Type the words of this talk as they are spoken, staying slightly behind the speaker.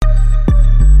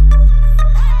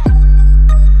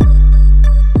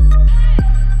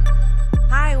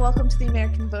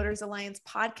American Voters Alliance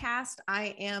podcast.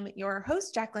 I am your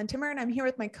host, Jacqueline Timmer, and I'm here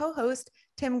with my co-host,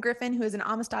 Tim Griffin, who is an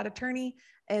Amistad attorney,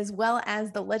 as well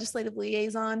as the legislative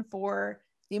liaison for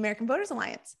the American Voters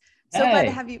Alliance. So glad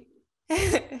to have you.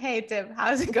 Hey, Tim,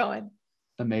 how's it going?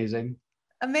 Amazing.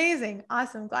 Amazing.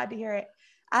 Awesome. Glad to hear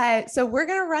it. So we're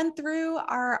going to run through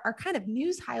our kind of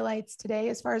news highlights today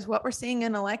as far as what we're seeing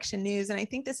in election news. And I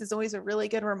think this is always a really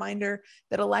good reminder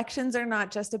that elections are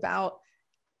not just about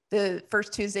the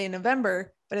first Tuesday in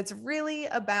November, but it's really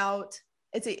about,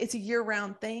 it's a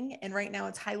year-round thing. And right now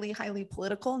it's highly, highly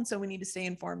political. And so we need to stay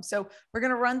informed. So we're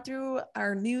going to run through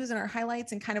our news and our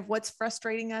highlights and kind of what's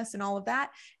frustrating us and all of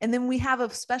that. And then we have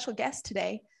a special guest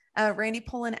today, Randy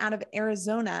Pullen out of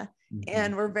Arizona.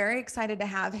 And we're very excited to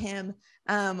have him.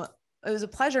 It was a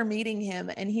pleasure meeting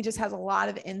him, and he just has a lot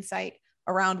of insight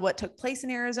around what took place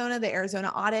in Arizona, the Arizona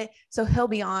audit. So he'll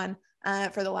be on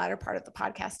for the latter part of the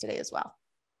podcast today as well.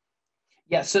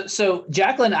 Yeah. So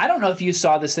Jacqueline, I don't know if you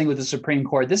saw this thing with the Supreme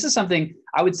Court. This is something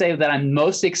I would say that I'm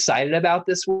most excited about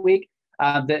this week.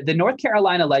 The North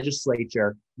Carolina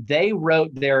legislature, they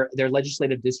wrote their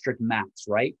legislative district maps,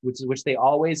 right? Which they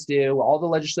always do. All the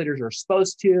legislators are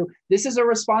supposed to. This is a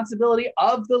responsibility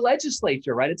of the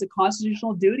legislature, right? It's a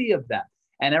constitutional duty of them.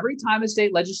 And every time a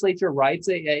state legislature writes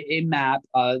a map,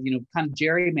 kind of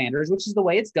gerrymanders, which is the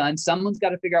way it's done, someone's got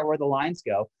to figure out where the lines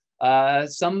go.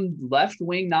 Some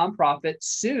left-wing nonprofit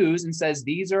sues and says,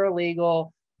 these are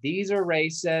illegal, these are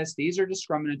racist, these are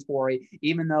discriminatory,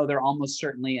 even though they're almost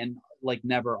certainly and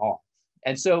never are.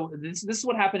 And so this is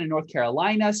what happened in North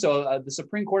Carolina. So the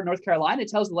Supreme Court of North Carolina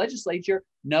tells the legislature,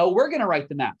 no, we're going to write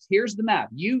the maps. Here's the map.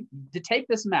 You to take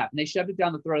this map. And they shoved it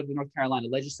down the throat of the North Carolina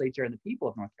legislature and the people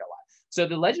of North Carolina. So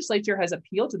the legislature has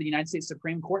appealed to the United States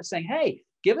Supreme Court saying, hey,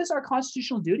 give us our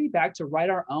constitutional duty back to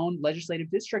write our own legislative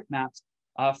district maps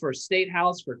for state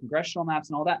house, for congressional maps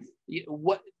and all that.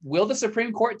 What will the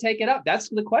Supreme Court take it up? That's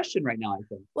the question right now, I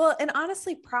think. Well, and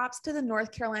honestly, props to the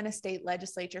North Carolina state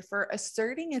legislature for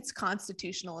asserting its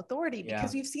constitutional authority,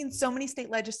 because we've seen so many state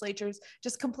legislatures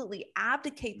just completely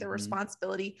abdicate their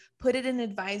responsibility, put it in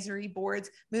advisory boards,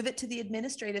 move it to the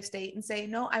administrative state and say,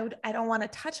 no, I don't want to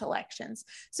touch elections.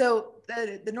 So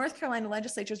the North Carolina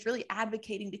legislature is really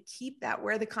advocating to keep that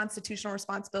where the constitutional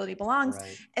responsibility belongs.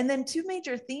 Right. And then two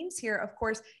major themes here, of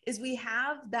course, is we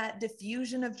have that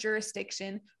diffusion of jurisdiction,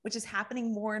 which is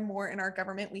happening more and more in our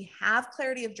government. We have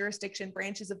clarity of jurisdiction,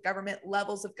 branches of government,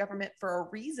 levels of government for a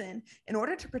reason in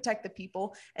order to protect the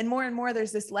people. And more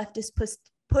there's this leftist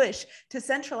push to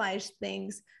centralize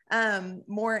things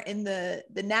more in the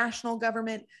national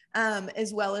government,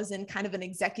 as well as in kind of an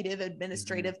executive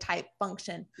administrative type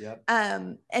function. Yep.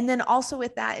 And then also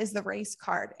with that is the race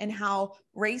card and how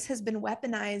race has been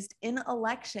weaponized in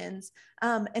elections,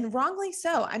 and wrongly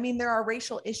so. I mean, there are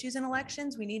racial issues in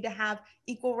elections. We need to have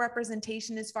equal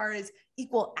representation as far as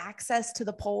equal access to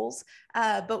the polls.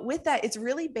 But with that, it's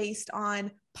really based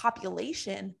on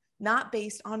population, not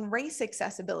based on race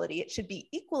accessibility. It should be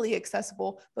equally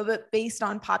accessible, but based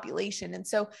on population. And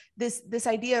so this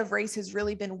idea of race has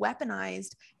really been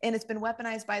weaponized, and it's been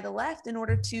weaponized by the left in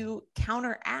order to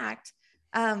counteract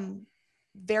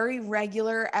very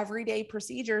regular everyday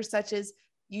procedures, such as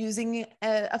using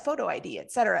a photo ID, et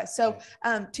cetera. So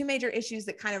two major issues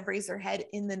that kind of raise their head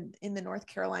in the North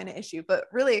Carolina issue, but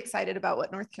really excited about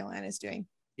what North Carolina is doing.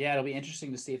 Yeah, it'll be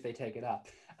interesting to see if they take it up.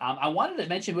 I wanted to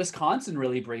mention Wisconsin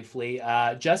really briefly.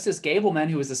 Justice Gableman,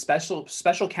 who was a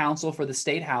special counsel for the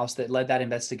state house that led that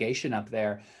investigation up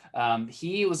there,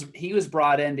 he was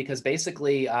brought in because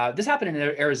basically this happened in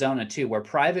Arizona too, where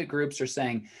private groups are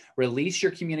saying, release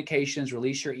your communications,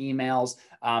 release your emails.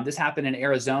 This happened in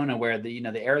Arizona, where the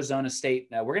Arizona state,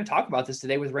 we're going to talk about this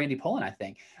today with Randy Pullen, I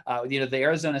think. The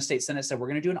Arizona State Senate said, we're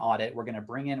going to do an audit. We're going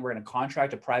to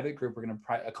contract a private group. We're going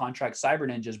to contract cyber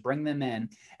ninjas, bring them in.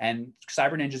 And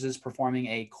cyber ninjas is performing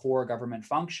a core government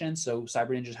function. So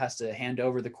cyber ninjas has to hand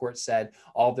over, the court said,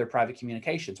 all of their private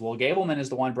communications. Well, Gableman is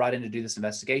the one brought in to do this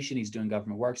investigation. He's doing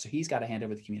government work, so he's got to hand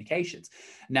over the communications.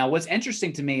 Now, what's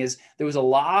interesting to me is there was a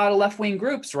lot of left-wing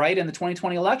groups, right, in the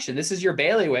 2020 election. This is your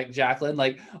bailiwick, Jacqueline.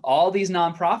 Like all these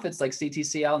nonprofits like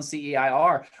CTCL and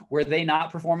CEIR, were they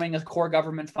not performing a core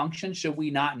government function? Should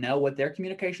we not know what their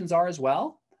communications are as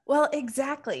well? Well,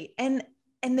 exactly. And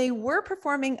and they were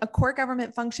performing a core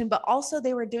government function, but also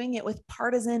they were doing it with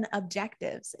partisan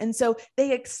objectives. And so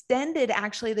they extended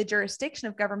actually the jurisdiction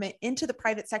of government into the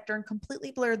private sector and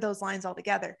completely blurred those lines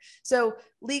altogether. So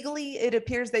legally, it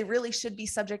appears they really should be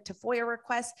subject to FOIA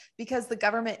requests because the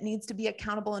government needs to be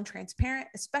accountable and transparent,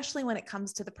 especially when it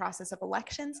comes to the process of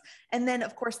elections. And then,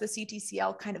 of course, the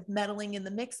CTCL kind of meddling in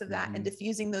the mix of that and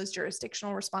diffusing those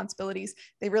jurisdictional responsibilities.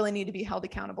 They really need to be held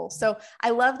accountable. So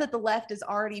I love that the left is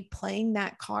already playing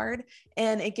that card,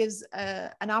 and it gives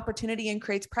an opportunity and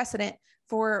creates precedent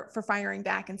for firing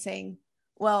back and saying,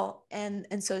 well, and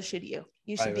so should you.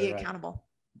 You should be accountable.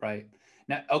 Right.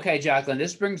 Now, okay, Jacqueline,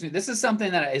 this is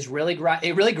something that is really,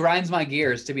 it really grinds my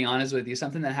gears, to be honest with you,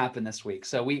 something that happened this week.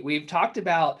 So we've talked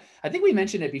about, I think we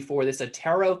mentioned it before, this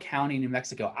Otero County, New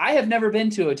Mexico. I have never been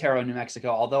to Otero, New Mexico,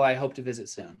 although I hope to visit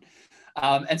soon.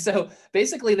 And so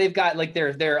basically they've got like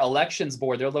their elections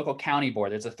board, their local county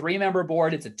board. There's a 3-member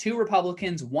board. It's 2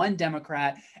 Republicans, 1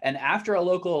 Democrat. And after a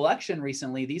local election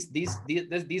recently,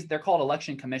 these they're called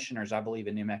election commissioners, I believe,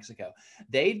 in New Mexico.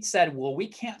 They said, well, we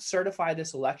can't certify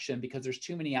this election because there's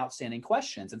too many outstanding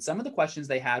questions. And some of the questions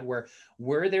they had were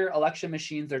their election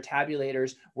machines, their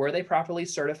tabulators, were they properly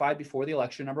certified before the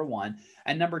election, number 1?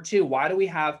 And number 2, why do we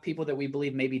have people that we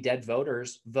believe may be dead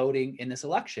voters voting in this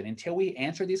election? Until we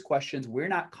answer these questions, we're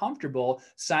not comfortable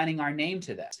signing our name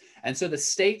to this. And so the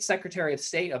state secretary of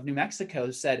state of New Mexico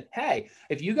said, hey,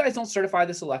 if you guys don't certify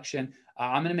this election,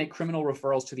 I'm going to make criminal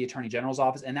referrals to the attorney general's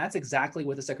office. And that's exactly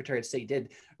what the secretary of state did,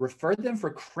 referred them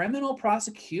for criminal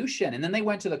prosecution. And then they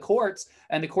went to the courts,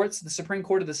 and the Supreme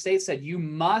Court of the state said, you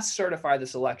must certify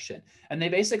this election. And they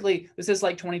basically, this is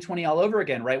like 2020 all over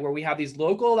again, right? Where we have these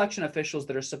local election officials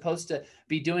that are supposed to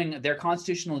be doing their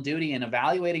constitutional duty and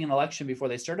evaluating an election before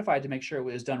they certified to make sure it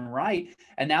was done right.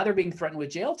 And now they're being threatened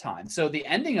with jail time. So the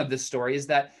ending of this story is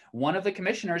that one of the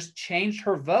commissioners changed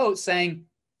her vote, saying,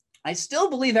 I still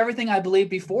believe everything I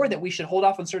believed before, that we should hold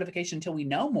off on certification until we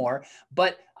know more,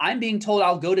 but I'm being told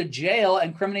I'll go to jail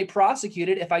and criminally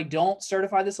prosecuted if I don't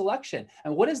certify this election.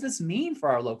 And what does this mean for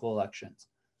our local elections?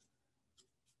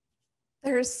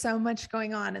 There's so much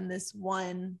going on in this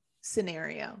one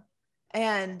scenario,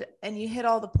 and you hit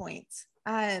all the points.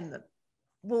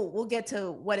 We'll get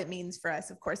to what it means for us.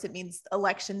 Of course, it means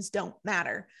elections don't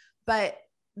matter, but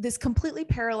this completely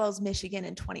parallels Michigan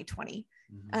in 2020.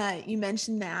 You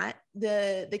mentioned that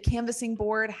the canvassing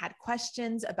board had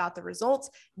questions about the results,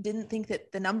 didn't think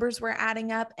that the numbers were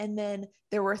adding up. And then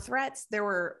there were threats. There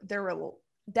were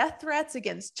death threats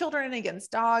against children,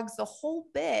 against dogs, the whole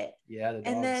bit. Yeah. The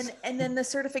dogs. And then the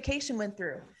certification went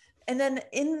through. And then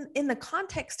in the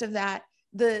context of that,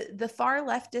 the far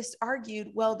leftists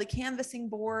argued, well, the canvassing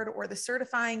board or the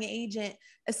certifying agent,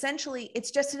 essentially,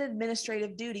 it's just an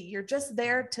administrative duty. You're just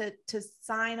there to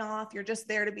sign off. You're just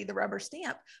there to be the rubber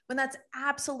stamp. When that's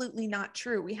absolutely not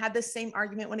true. We had this same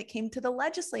argument when it came to the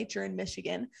legislature in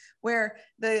Michigan, where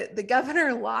the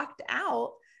governor locked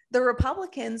out the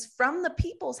Republicans from the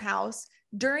People's House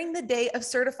during the day of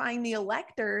certifying the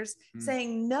electors,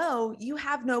 saying, no, you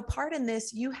have no part in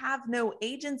this. You have no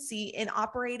agency in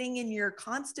operating in your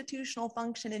constitutional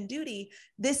function and duty.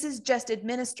 This is just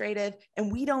administrative,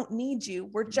 and we don't need you.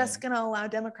 We're just going to allow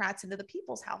Democrats into the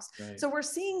People's House. Right. So we're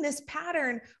seeing this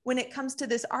pattern when it comes to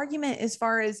this argument as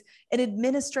far as an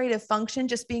administrative function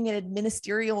just being an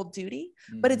ministerial duty,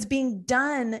 but it's being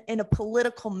done in a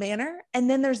political manner. And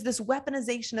then there's this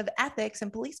weaponization of ethics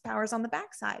and police powers on the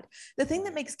backside. The thing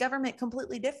that makes government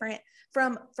completely different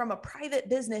from a private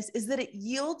business is that it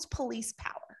yields police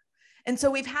power. And so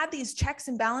we've had these checks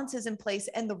and balances in place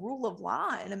and the rule of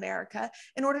law in America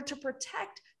in order to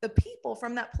protect the people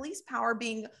from that police power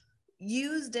being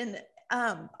used and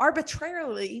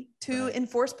arbitrarily to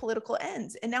enforce political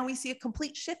ends. And now we see a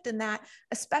complete shift in that,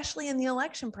 especially in the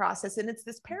election process. And it's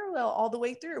this parallel all the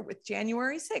way through with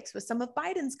January 6th, with some of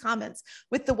Biden's comments,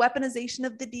 with the weaponization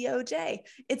of the DOJ.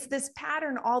 It's this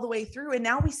pattern all the way through. And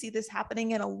now we see this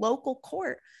happening in a local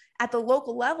court at the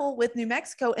local level with New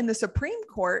Mexico and the Supreme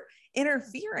Court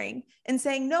interfering and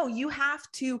saying, no, you have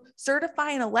to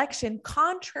certify an election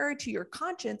contrary to your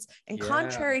conscience and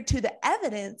contrary to the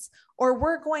evidence, or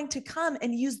we're going to come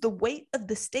and use the weight of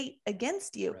the state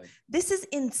against you. Right. This is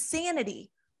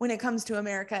insanity when it comes to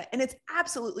America, and it's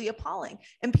absolutely appalling.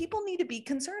 And people need to be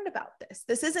concerned about this.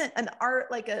 This isn't an art,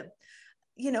 like a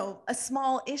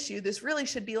small issue. This really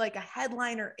should be like a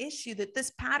headliner issue that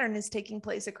this pattern is taking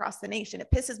place across the nation.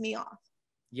 It pisses me off.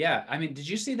 Yeah. I mean, did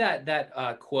you see that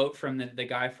quote from the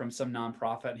guy from some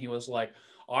nonprofit? And he was like,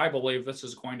 I believe this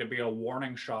is going to be a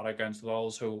warning shot against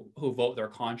those who vote their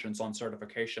conscience on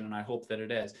certification. And I hope that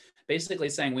it is. Basically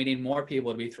saying we need more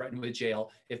people to be threatened with jail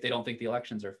if they don't think the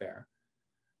elections are fair.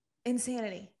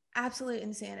 Insanity. Absolute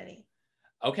insanity.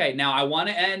 Okay, now I want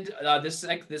to end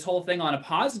this whole thing on a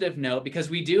positive note, because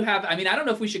we do have, I mean, I don't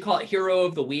know if we should call it Hero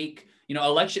of the Week,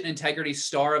 election integrity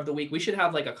Star of the Week. We should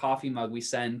have like a coffee mug we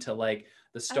send to like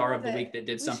the Star of the Week that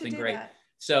did something great. That.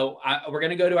 So we're going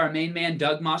to go to our main man,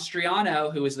 Doug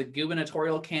Mastriano, who is the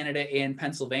gubernatorial candidate in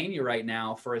Pennsylvania right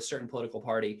now for a certain political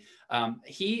party.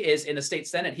 He is in the state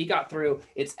Senate. He got through,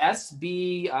 it's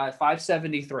SB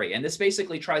 573. And this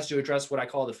basically tries to address what I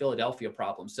call the Philadelphia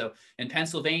problem. So in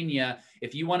Pennsylvania,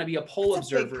 if you want to be a poll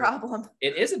observer, big problem.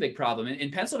 It is a big problem.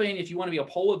 In Pennsylvania, if you want to be a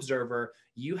poll observer,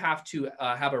 you have to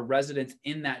have a residence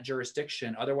in that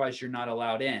jurisdiction. Otherwise, you're not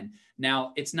allowed in.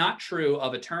 Now, it's not true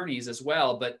of attorneys as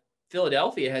well, but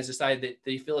Philadelphia has decided that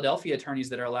the Philadelphia attorneys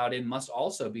that are allowed in must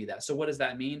also be that. So what does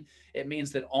that mean? It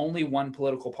means that only one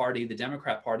political party, the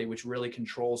Democrat Party, which really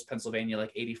controls Pennsylvania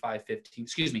like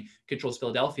 85-15, controls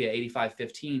Philadelphia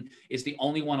 85-15, is the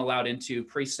only one allowed into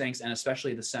precincts and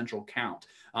especially the central count.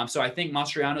 So I think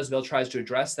Mastriano's bill tries to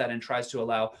address that and tries to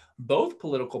allow both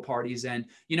political parties. And,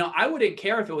 I wouldn't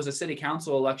care if it was a city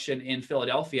council election in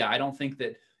Philadelphia. I don't think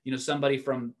that somebody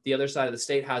from the other side of the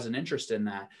state has an interest in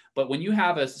that. But when you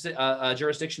have a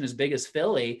jurisdiction as big as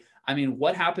Philly, I mean,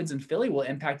 what happens in Philly will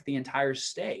impact the entire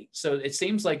state. So it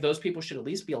seems like those people should at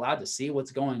least be allowed to see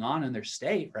what's going on in their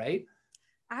state, right?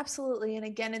 Absolutely. And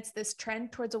again, it's this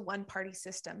trend towards a one-party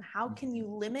system. How can you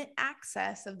limit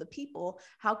access of the people?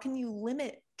 How can you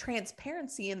limit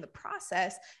transparency in the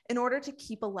process in order to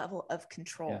keep a level of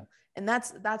control? Yeah. And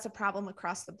that's a problem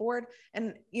across the board.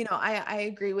 And, I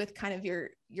agree with kind of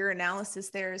your analysis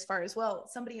there as far as, well,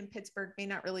 somebody in Pittsburgh may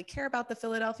not really care about the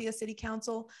Philadelphia City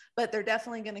Council, but they're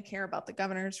definitely going to care about the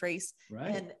governor's race.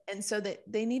 Right. And so that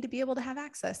they need to be able to have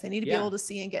access. They need to be able to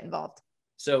see and get involved.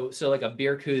 So like a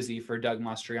beer koozie for Doug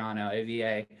Mastriano,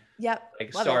 AVA. Yep.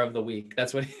 Like Star of the Week.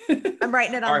 That's what I'm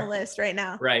writing it on the list right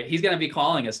now. Right. He's going to be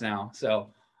calling us now.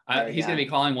 So he's going to be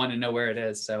calling one to know where it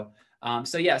is. So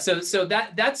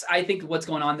that's, I think, what's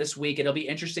going on this week. It'll be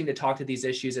interesting to talk to these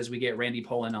issues as we get Randy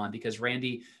Pullen on, because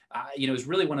Randy, is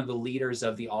really one of the leaders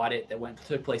of the audit that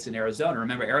took place in Arizona.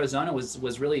 Remember, Arizona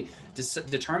was really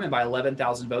determined by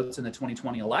 11,000 votes in the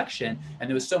 2020 election. And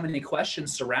there was so many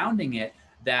questions surrounding it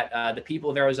that the people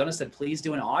of Arizona said, please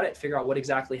do an audit, figure out what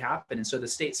exactly happened. And so the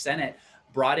state Senate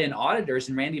brought in auditors,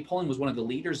 and Randy Pullen was one of the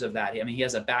leaders of that. I mean, he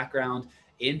has a background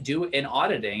in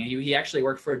auditing. He actually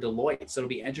worked for Deloitte. So it'll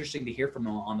be interesting to hear from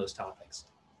him on those topics.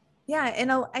 Yeah.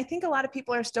 And I think a lot of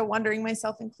people are still wondering,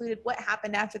 myself included, what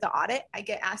happened after the audit. I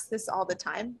get asked this all the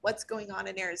time. What's going on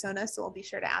in Arizona? So we'll be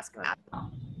sure to ask him that.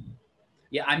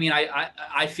 Yeah, I mean,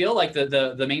 I feel like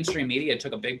the mainstream media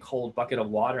took a big cold bucket of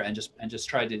water and just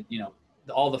tried to,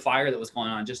 all the fire that was going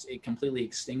on, it completely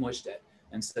extinguished it.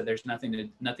 And so there's nothing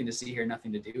to see here,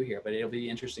 nothing to do here, but it'll be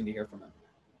interesting to hear from him.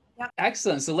 Yeah.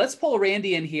 Excellent. So let's pull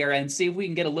Randy in here and see if we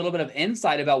can get a little bit of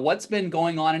insight about what's been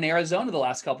going on in Arizona the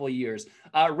last couple of years.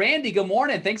 Randy, good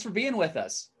morning. Thanks for being with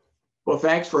us. Well,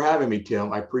 thanks for having me,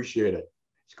 Tim. I appreciate it.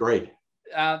 It's great.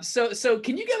 So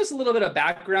can you give us a little bit of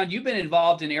background? You've been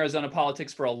involved in Arizona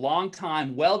politics for a long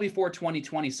time, well before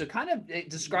 2020. So kind of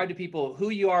describe to people who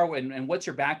you are and what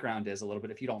your background is a little bit,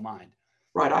 if you don't mind.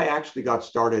 Right. I actually got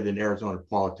started in Arizona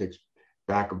politics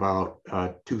back about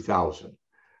 2000.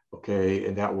 Okay.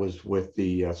 And that was with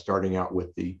starting out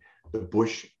with the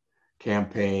Bush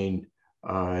campaign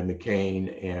and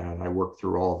McCain. And I worked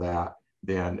through all that.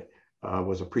 Then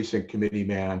was a precinct committee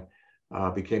man.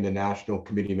 Became the national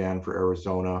committee man for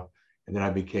Arizona. And then I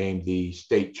became the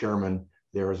state chairman of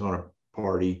the Arizona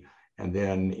party. And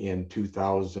then in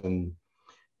 2009,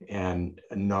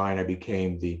 I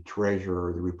became the treasurer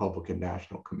of the Republican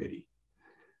National Committee.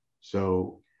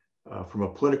 So from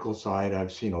a political side,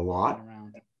 I've seen a lot.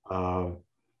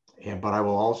 But I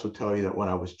will also tell you that when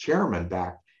I was chairman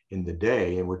back in the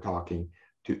day, and we're talking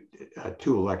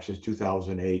two elections,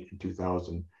 2008 and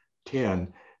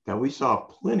 2010, that we saw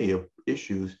plenty of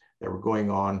issues that were going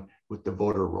on with the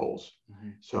voter rolls.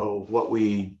 Mm-hmm. So what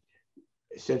we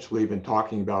essentially have been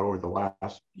talking about over the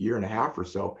last year and a half or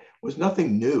so was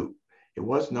nothing new. It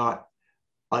was not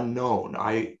unknown.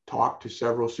 I talked to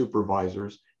several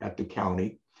supervisors at the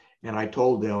county, and I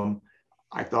told them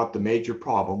I thought the major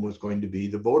problem was going to be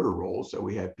the voter rolls, that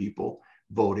we had people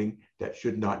voting that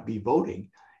should not be voting,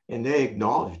 and they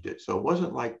acknowledged it. So it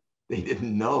wasn't like they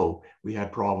didn't know we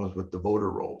had problems with the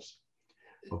voter rolls.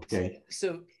 Okay.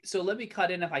 So let me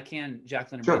cut in if I can,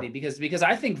 Jacqueline and Brady, because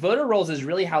I think voter rolls is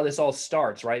really how this all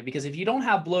starts, right? Because if you don't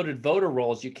have bloated voter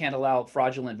rolls, you can't allow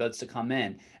fraudulent votes to come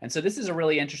in. And so this is a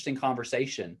really interesting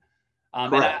conversation.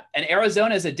 And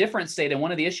Arizona is a different state. And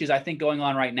one of the issues I think going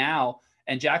on right now,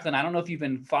 And Jacqueline, I don't know if you've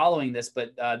been following this,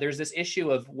 but there's this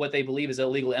issue of what they believe is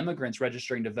illegal immigrants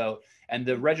registering to vote. And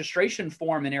the registration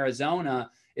form in Arizona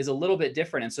is a little bit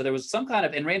different. And so there was some kind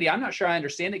of, and Randy, I'm not sure I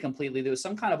understand it completely. There was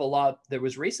some kind of a law that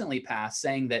was recently passed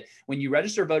saying that when you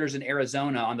register voters in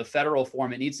Arizona on the federal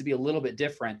form, it needs to be a little bit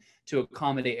different to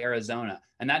accommodate Arizona.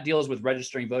 And that deals with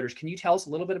registering voters. Can you tell us a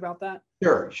little bit about that?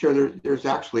 Sure. There's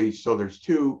actually, so there's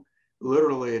two,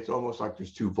 literally, it's almost like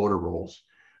there's two voter rolls.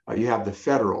 You have the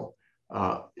federal,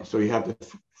 so you have the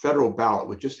federal ballot,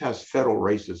 which just has federal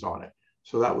races on it.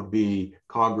 So that would be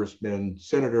congressmen,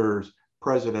 senators,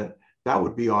 president, that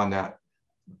would be on that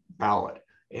ballot.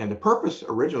 And the purpose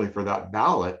originally for that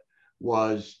ballot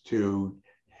was to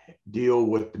deal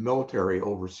with the military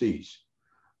overseas.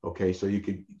 Okay, so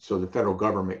the federal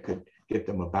government could get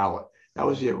them a ballot. That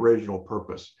was the original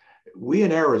purpose. We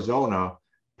in Arizona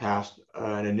passed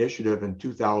an initiative in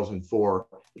 2004.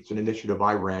 It's an initiative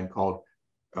I ran called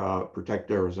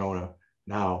Protect Arizona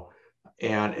Now.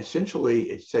 And essentially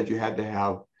it said you had to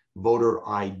have voter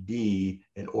ID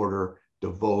in order to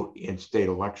vote in state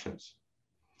elections.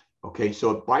 Okay,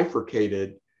 so it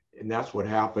bifurcated, and that's what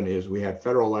happened is we had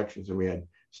federal elections and we had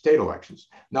state elections.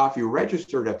 Now, if you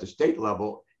registered at the state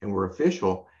level and were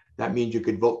official, that means you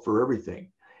could vote for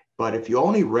everything. But if you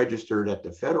only registered at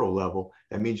the federal level,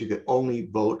 that means you could only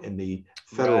vote in the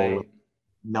federal, right,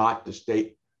 not the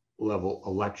state level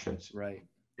elections. Right.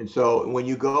 And so when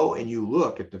you go and you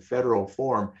look at the federal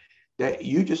form, that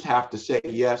you just have to say,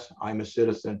 yes, I'm a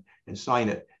citizen, and sign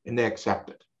it, and they accept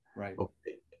it. Right.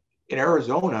 Okay. In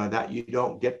Arizona, that you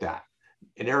don't get that.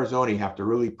 In Arizona, you have to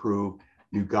really prove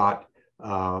you've got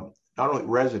not only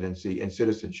residency and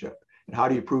citizenship. And how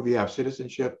do you prove you have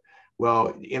citizenship?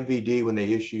 Well, MVD, when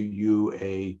they issue you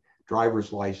a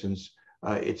driver's license,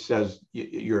 it says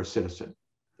you're a citizen.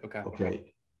 Okay.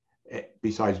 Okay.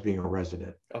 Besides being a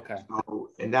resident. Okay. So,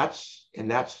 and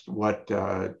that's what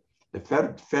the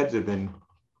feds have been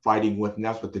fighting with, and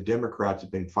that's what the Democrats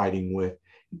have been fighting with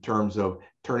in terms of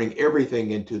turning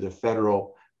everything into the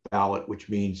federal ballot, which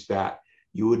means that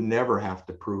you would never have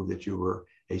to prove that you were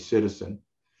a citizen,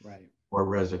 right, or a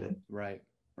resident. Right.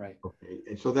 Right. Okay.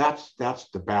 And so that's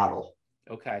the battle.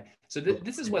 Okay. So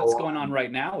this is what's going on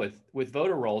right now with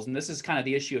voter rolls, and this is kind of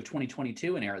the issue of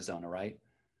 2022 in Arizona, right?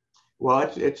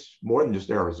 Well, it's more than just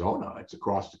Arizona. It's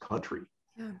across the country.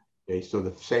 Yeah. Okay. So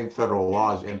the same federal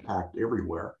laws impact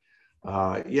everywhere.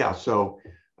 Yeah. So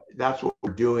that's what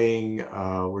we're doing.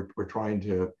 We're trying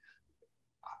to.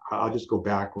 I'll just go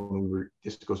back when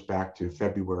this goes back to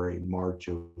February, March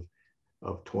of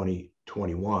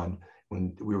 2021,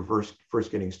 when we were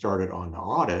first getting started on the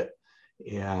audit.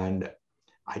 And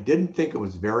I didn't think it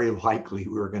was very likely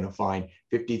we were going to find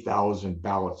 50,000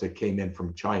 ballots that came in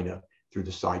from China through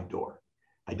the side door.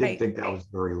 I didn't think that was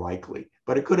very likely,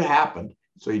 but it could have happened.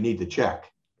 So you need to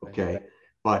check. Okay. Right.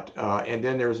 But, and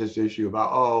then there's this issue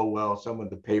about, oh, well, some of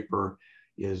the paper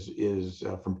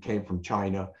came from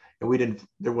China, and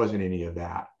there wasn't any of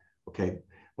that. Okay.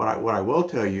 What I will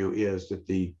tell you is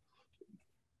that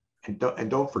and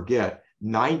don't forget,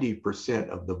 90%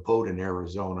 of the vote in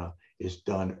Arizona is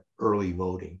done early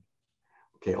voting.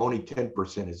 Okay. Only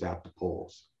 10% is at the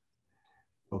polls.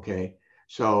 Okay.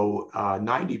 So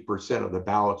 90% of the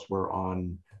ballots were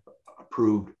on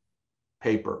approved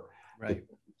paper. Right.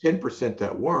 The 10%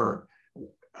 that weren't,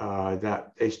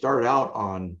 that they started out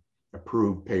on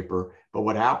approved paper, but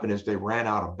what happened is they ran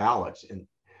out of ballots, and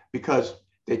because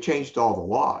they changed all the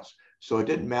laws. So it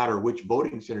didn't matter which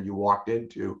voting center you walked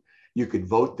into, you could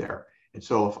vote there. And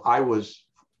so if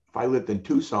I lived in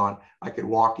Tucson, I could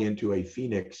walk into a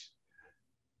Phoenix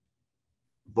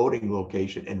voting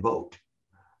location and vote.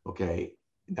 Okay.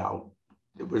 Now,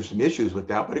 there were some issues with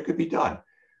that, but it could be done.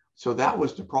 So that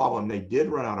was the problem. They did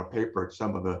run out of paper at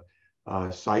some of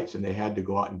the sites, and they had to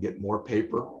go out and get more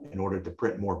paper in order to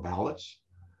print more ballots.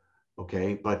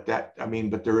 Okay. But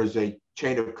there is a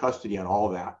chain of custody on all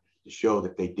that to show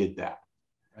that they did that.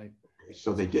 Right. Okay,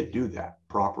 so they did do that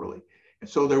properly. And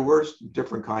so there were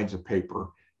different kinds of paper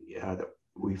that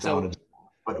we found.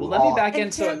 Well, let me back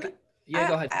into Yeah,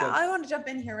 go ahead. I want to jump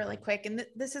in here really quick. And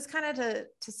this is kind of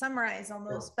to summarize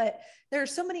almost, but there are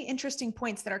so many interesting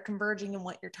points that are converging in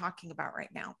what you're talking about right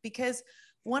now, because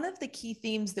one of the key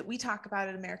themes that we talk about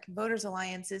at American Voters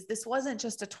Alliance is this wasn't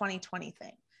just a 2020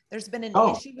 thing. There's been an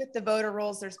issue with the voter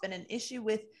rolls. There's been an issue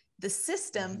with the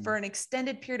system for an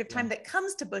extended period of time that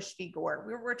comes to Bush v.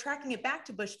 Gore. We're tracking it back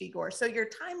to Bush v. Gore. So your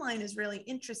timeline is really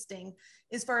interesting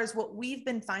as far as what we've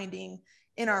been finding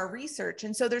in our research.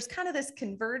 And so there's kind of this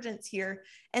convergence here.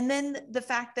 And then the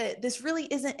fact that this really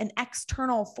isn't an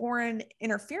external foreign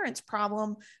interference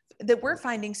problem that we're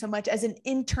finding so much as an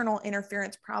internal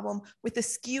interference problem with the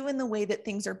skew in the way that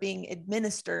things are being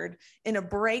administered, in a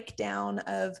breakdown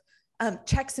of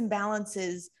checks and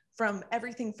balances from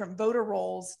everything from voter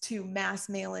rolls to mass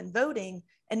mail-in voting,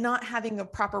 and not having a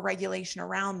proper regulation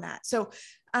around that. So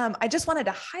I just wanted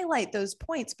to highlight those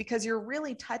points because you're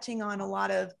really touching on a lot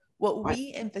of what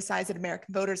we emphasize at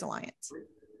American Voters Alliance.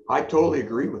 I totally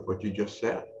agree with what you just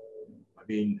said. I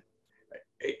mean,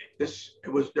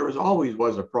 there always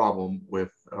was a problem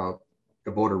with the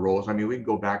voter rolls. I mean, we can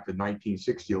go back to the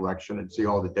 1960 election and see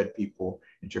all the dead people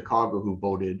in Chicago who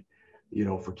voted,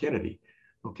 for Kennedy.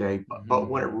 Okay, but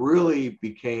when it really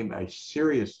became a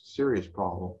serious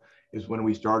problem is when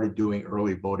we started doing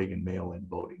early voting and mail-in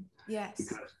voting. Yes.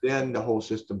 Because then the whole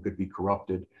system could be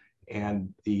corrupted,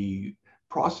 and the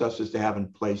processes to have in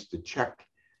place to check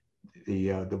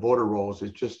the voter rolls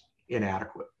is just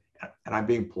inadequate. And I'm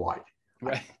being polite.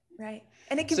 Right. Right.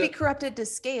 And it can be corrupted to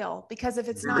scale, because if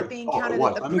it's not being counted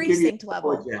at the Let me precinct give you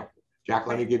level. Example. Jack,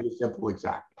 let me give you a simple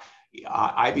example.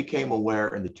 I became aware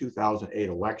in the 2008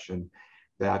 election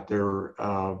that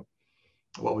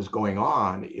what was going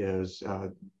on is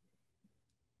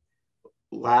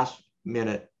last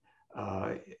minute,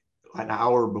 an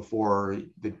hour before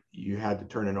you had to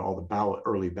turn in all the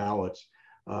early ballots,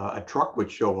 a truck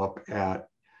would show up at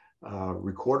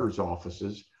recorders'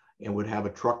 offices and would have a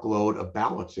truckload of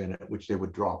ballots in it, which they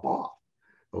would drop off,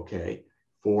 okay,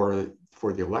 for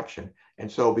the election.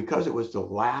 And so because it was the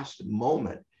last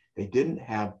moment, they didn't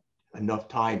have enough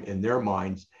time in their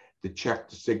minds to check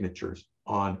the signatures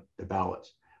on the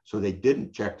ballots. So they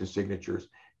didn't check the signatures.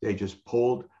 They just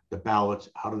pulled the ballots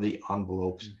out of the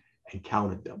envelopes and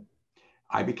counted them.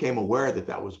 I became aware that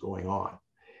that was going on.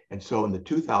 And so in the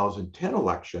 2010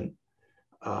 election,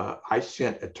 I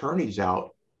sent attorneys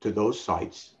out to those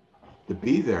sites to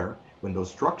be there when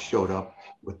those trucks showed up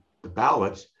with the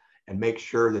ballots and make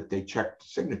sure that they checked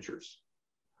signatures.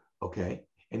 Okay.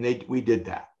 And we did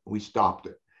that. We stopped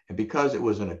it. And because it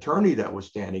was an attorney that was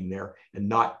standing there and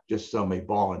not just a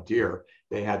volunteer,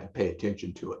 they had to pay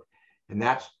attention to it. And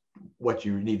that's what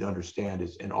you need to understand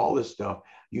is in all this stuff,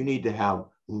 you need to have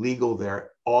legal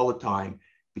there all the time,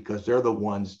 because they're the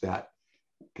ones that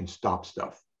can stop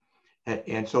stuff.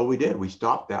 And so we did. We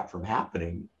stopped that from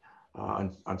happening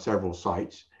on several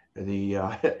sites.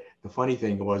 The funny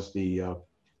thing was the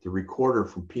recorder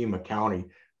from Pima County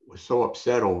was so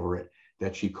upset over it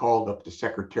that she called up the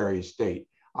Secretary of State,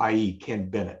 i.e. Ken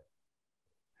Bennett.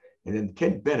 And then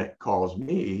Ken Bennett calls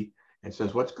me and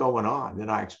says, "What's going on?" Then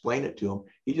I explain it to him.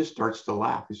 He just starts to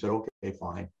laugh. He said, "Okay,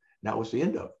 fine." And that was the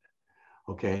end of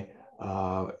it. Okay.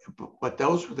 But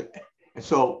those were and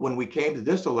so when we came to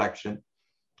this election,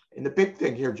 and the big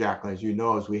thing here, Jacqueline, as you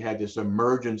know, is we had this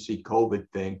emergency COVID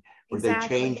thing where they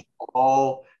changed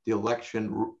all the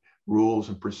election rules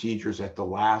and procedures at the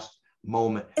last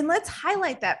moment. And let's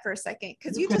highlight that for a second,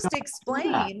 because you just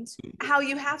explained how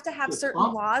you have to have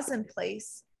certain laws in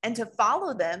place and to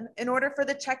follow them in order for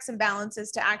the checks and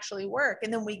balances to actually work.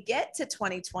 And then we get to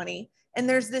 2020 and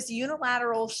there's this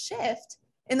unilateral shift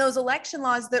in those election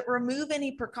laws that remove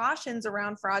any precautions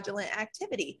around fraudulent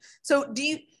activity. So do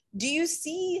you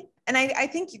see, and I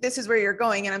think this is where you're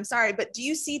going, and I'm sorry, but do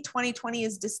you see 2020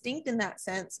 as distinct in that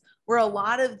sense, where a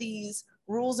lot of these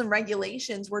rules and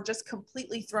regulations were just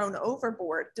completely thrown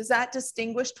overboard? Does that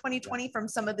distinguish 2020 from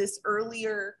some of this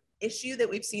earlier issue that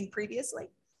we've seen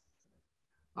previously?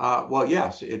 Well,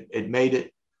 yes, it made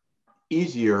it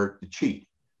easier to cheat.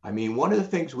 I mean, one of the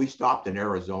things we stopped in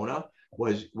Arizona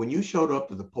was when you showed up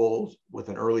to the polls with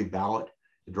an early ballot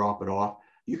to drop it off,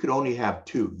 you could only have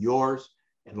two, yours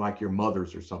and like your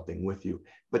mother's or something with you.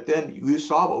 But then you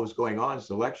saw what was going on in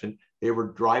this election. They were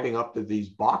driving up to these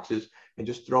boxes and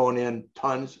just throwing in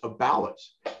tons of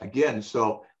ballots. Again,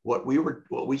 so what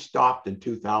we stopped in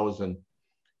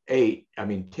 2008,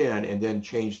 10, and then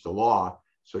changed the law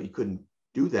so you couldn't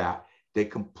do that. They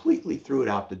completely threw it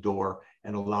out the door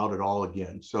and allowed it all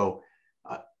again. So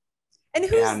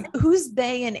who's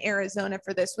they in Arizona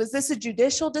for this? Was this a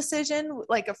judicial decision,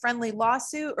 like a friendly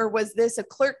lawsuit, or was this a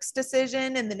clerk's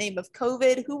decision in the name of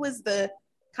COVID? Who was the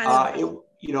kind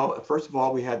of? First of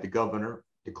all, we had the governor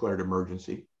declared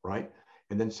emergency, right?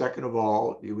 And then second of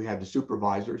all, we had the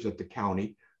supervisors at the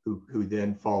county who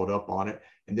then followed up on it.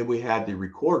 And then we had the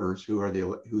recorders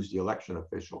who's the election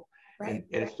official. Right.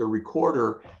 And it's the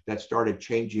recorder that started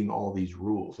changing all these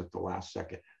rules at the last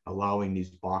second, allowing these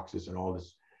boxes and all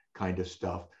this kind of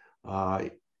stuff.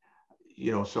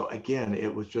 So again,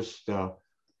 it was just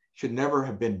should never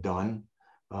have been done.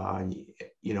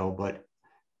 But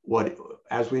what,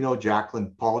 as we know,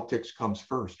 Jacqueline, politics comes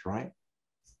first, right?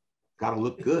 Got to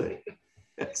look good.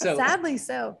 So sadly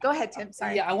so. Go ahead, Tim.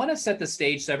 Sorry. Yeah, I want to set the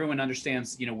stage so everyone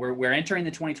understands, we're entering the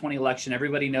 2020 election.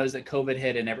 Everybody knows that COVID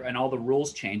hit and all the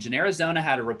rules changed. And Arizona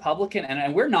had a Republican,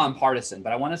 and we're nonpartisan,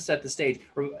 but I want to set the stage.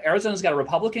 Arizona's got a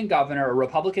Republican governor, a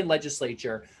Republican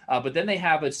legislature, but then they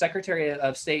have a Secretary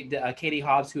of State, Katie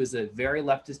Hobbs, who is a very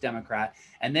leftist Democrat.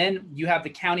 And then you have the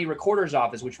county recorder's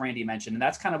office, which Randy mentioned, and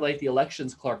that's kind of like the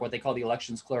elections clerk, what they call the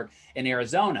elections clerk in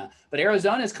Arizona. But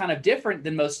Arizona is kind of different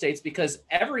than most states because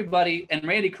everybody, and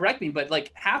Randy, correct me, but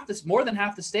like more than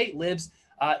half the state lives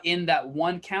in that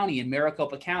one county, in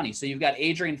Maricopa County. So you've got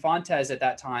Adrian Fontes at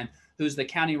that time, who's the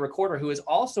county recorder, who is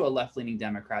also a left-leaning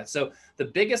Democrat. So the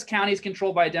biggest county is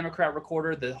controlled by a Democrat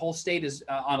recorder. The whole state is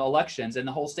on elections, and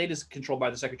the whole state is controlled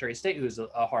by the Secretary of State, who's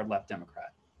a hard left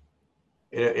Democrat.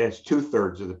 It's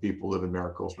 2/3 of the people live in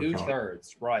Maricopa County.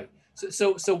 2/3, right.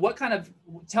 So what kind of,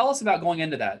 tell us about going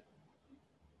into that.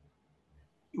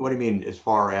 What do you mean as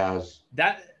far as?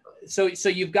 That, so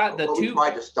you've got the two. We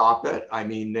tried to stop it. I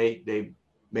mean, they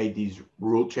made these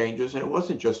rule changes, and it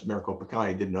wasn't just Maricopa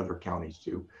County, it did in other counties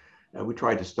too. We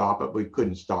tried to stop it, but we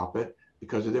couldn't stop it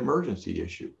because of the emergency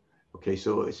issue. Okay,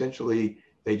 so essentially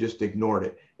they just ignored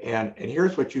it. And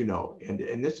here's what you know,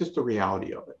 and this is the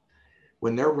reality of it.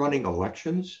 When they're running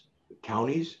elections,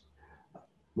 counties,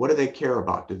 what do they care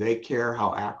about? Do they care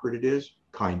how accurate it is?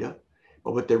 Kinda.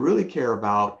 But what they really care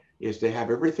about is they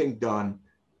have everything done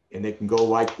and they can go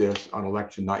like this on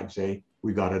election night and say,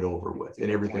 we got it over with and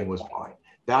everything was fine.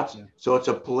 So it's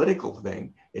a political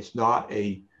thing. It's not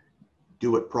a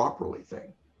do it properly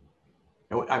thing.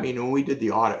 And I mean, when we did the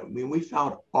audit, we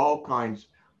found all kinds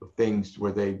of things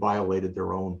where they violated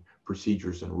their own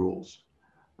procedures and rules.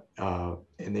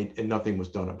 And nothing was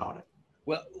done about it.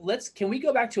 Well, can we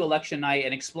go back to election night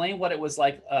and explain what it was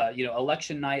like,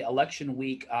 election night, election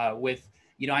week with,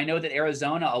 I know that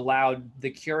Arizona allowed the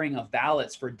curing of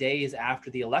ballots for days after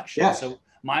the election. Yes. So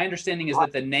my understanding is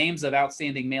that the names of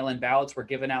outstanding mail-in ballots were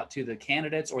given out to the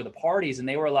candidates or the parties, and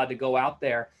they were allowed to go out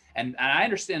there. And I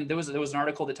understand there was an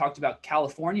article that talked about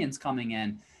Californians coming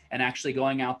in and actually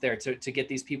going out there to get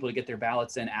these people to get their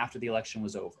ballots in after the election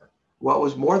was over. Well, it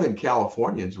was more than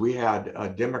Californians. We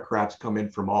had Democrats come in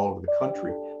from all over the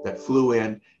country that flew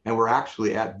in and were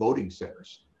actually at voting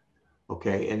centers,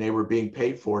 okay? And they were being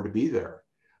paid for to be there,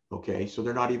 okay? So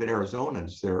they're not even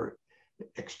Arizonans, they're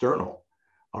external,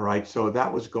 all right? So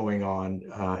that was going on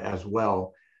as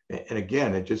well. And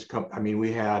again,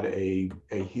 we had a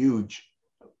huge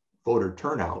voter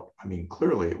turnout. I mean,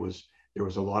 clearly there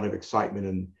was a lot of excitement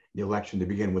in the election to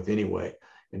begin with anyway.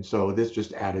 And so this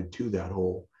just added to that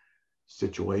whole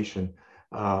situation.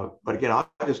 But again, I'll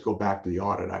just go back to the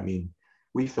audit. I mean,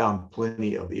 we found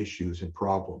plenty of issues and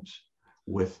problems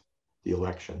with the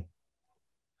election.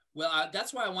 Well,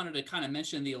 that's why I wanted to kind of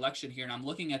mention the election here. And I'm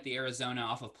looking at the Arizona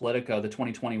off of Politico, the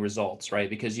 2020 results, right?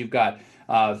 Because you've got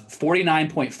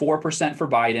 49.4% for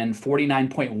Biden,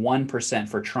 49.1%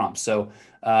 for Trump. So,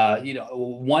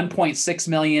 1.6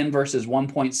 million versus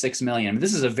 1.6 million. I mean,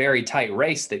 this is a very tight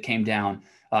race that came down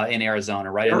in Arizona,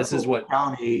 right? And this is what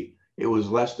county, it was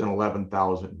less than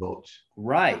 11,000 votes.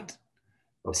 Right.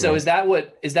 Okay. So is that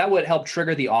what helped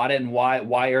trigger the audit and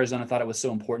why Arizona thought it was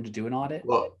so important to do an audit?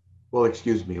 Well,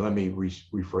 excuse me, let me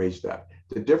rephrase that.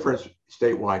 The difference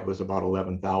statewide was about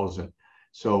 11,000.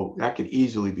 So that could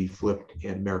easily be flipped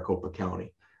in Maricopa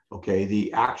County. Okay,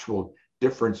 the actual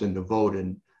difference in the vote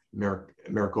in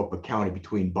Maricopa County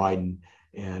between Biden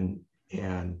and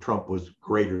Trump was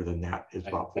greater than that. It's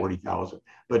about 40,000,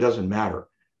 but it doesn't matter.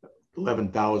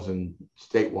 11,000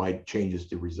 statewide changes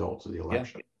the results of the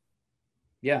election.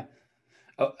 Yeah.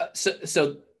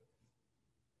 So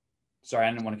sorry,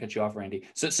 I didn't want to cut you off, Randy.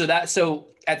 So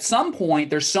at some point,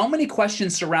 there's so many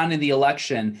questions surrounding the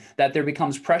election that there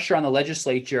becomes pressure on the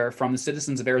legislature from the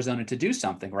citizens of Arizona to do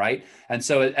something, right? And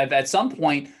so at some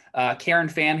point, Karen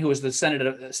Fann, who was the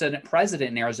Senate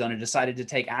president in Arizona, decided to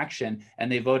take action,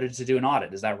 and they voted to do an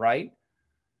audit. Is that right?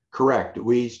 Correct.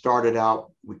 We started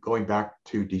out going back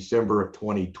to December of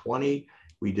 2020.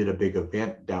 We did a big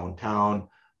event downtown.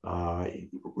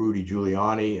 Rudy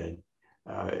Giuliani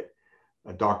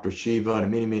and Dr. Shiva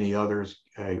and many, many others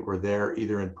were there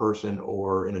either in person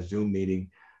or in a Zoom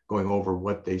meeting going over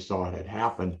what they saw had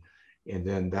happened. And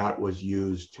then that was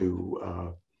used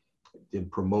to then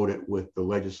promote it with the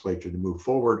legislature to move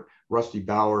forward. Rusty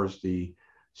Bowers, the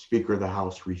Speaker of the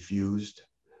House, refused,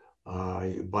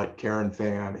 but Karen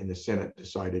Fann in the Senate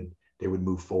decided they would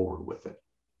move forward with it.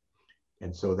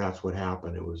 And so that's what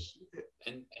happened.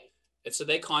 And so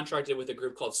they contracted with a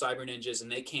group called Cyber Ninjas,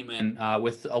 and they came in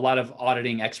with a lot of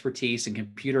auditing expertise and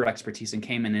computer expertise, and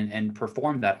came in and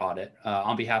performed that audit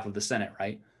on behalf of the Senate,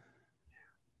 right?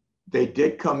 They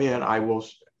did come in.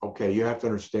 Okay, you have to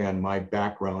understand my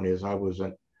background is I was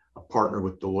a partner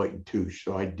with Deloitte and Touche,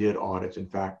 so I did audits. In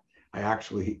fact, I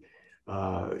actually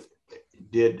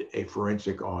did a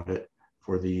forensic audit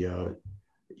for the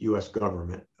U.S.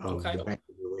 government of the Bank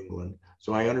of New England.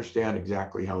 So I understand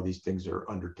exactly how these things are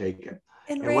undertaken.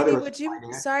 And Randy,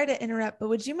 sorry to interrupt, but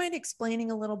would you mind explaining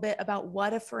a little bit about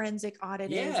what a forensic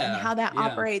audit is and how that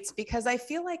operates? Because I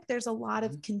feel like there's a lot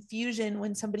of confusion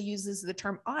when somebody uses the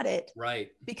term audit, right?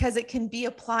 Because it can be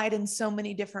applied in so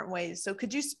many different ways. So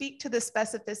could you speak to the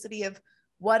specificity of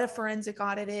what a forensic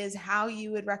audit is, how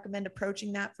you would recommend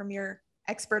approaching that from your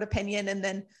expert opinion, and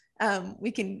then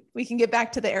we can get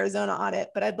back to the Arizona audit,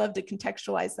 but I'd love to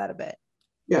contextualize that a bit.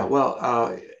 Yeah,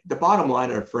 well, the bottom line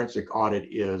of a forensic audit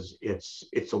is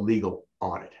it's a legal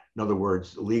audit. In other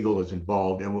words, legal is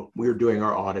involved. And when we were doing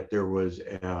our audit, there was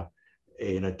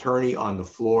an attorney on the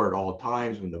floor at all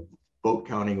times when the vote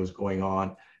counting was going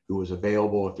on, who was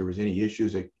available. If there was any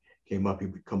issues that came up, he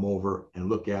would come over and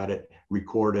look at it,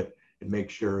 record it, and make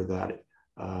sure that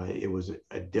it was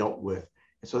dealt with.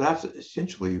 And so that's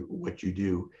essentially what you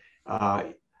do.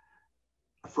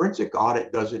 A forensic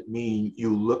audit doesn't mean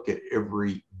you look at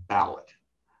every ballot,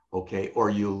 okay, or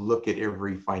you look at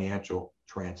every financial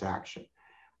transaction.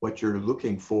 What you're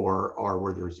looking for are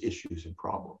where there's issues and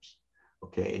problems,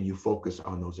 okay, and you focus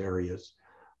on those areas.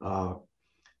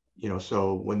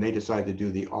 So when they decided to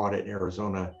do the audit in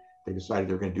Arizona, they decided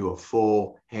they're going to do a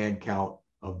full hand count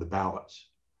of the ballots,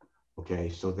 okay,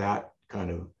 so that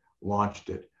kind of launched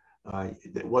it.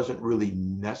 It wasn't really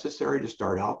necessary to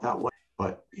start out that way,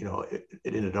 but it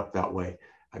ended up that way.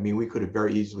 I mean, we could have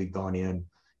very easily gone in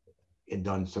and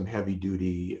done some heavy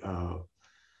duty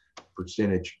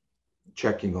percentage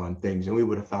checking on things, and we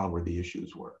would have found where the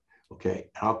issues were. Okay,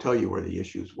 and I'll tell you where the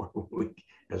issues were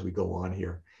as we go on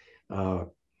here.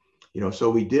 So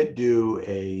we did do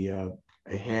a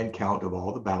hand count of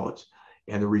all the ballots,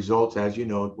 and the results, as you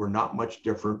know, were not much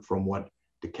different from what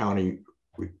the county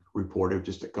reported,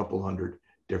 just a couple hundred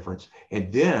difference.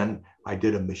 And then I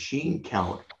did a machine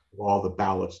count of all the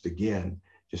ballots again,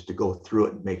 just to go through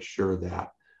it and make sure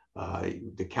that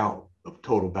the count of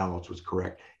total ballots was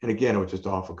correct. And again, it was just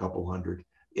off a couple hundred,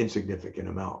 insignificant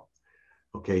amount.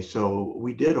 Okay, so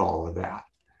we did all of that.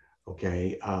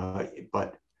 Okay,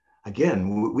 but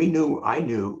again, I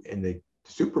knew, and the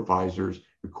supervisors,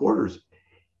 recorders,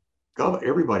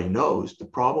 everybody knows the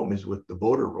problem is with the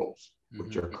voter rolls,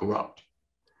 which are corrupt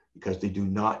because they do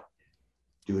not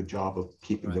do a job of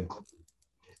keeping them clean.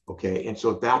 Okay, and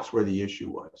so that's where the issue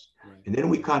was. And then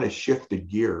we kind of shifted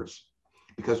gears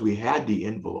because we had the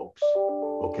envelopes.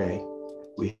 Okay,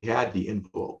 we had the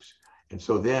envelopes. And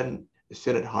so then the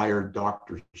Senate hired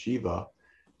Dr. Shiva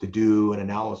to do an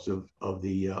analysis of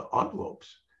the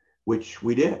envelopes, which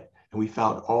we did. And we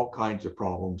found all kinds of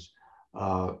problems.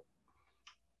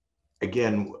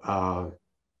 Again,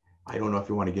 I don't know if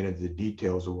you want to get into the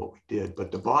details of what we did,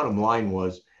 but the bottom line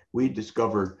was we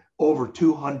discovered over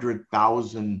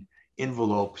 200,000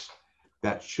 envelopes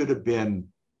that should have been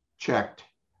checked,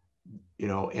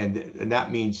 and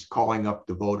that means calling up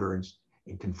the voter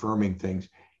and confirming things,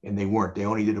 and they weren't. They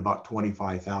only did about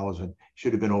 25,000.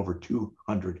 Should have been over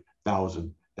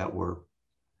 200,000 that were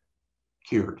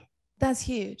cured. That's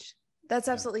huge. That's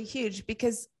absolutely huge,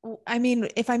 because I mean,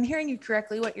 if I'm hearing you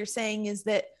correctly, what you're saying is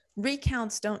that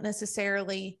recounts don't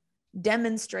necessarily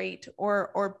demonstrate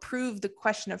or prove the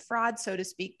question of fraud, so to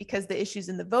speak, because the issues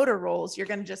in the voter rolls, you're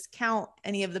going to just count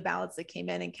any of the ballots that came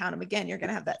in and count them again. You're going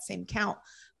to have that same count.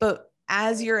 But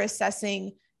as you're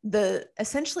assessing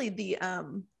essentially the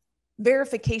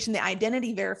verification, the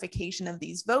identity verification of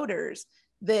these voters,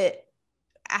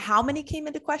 how many came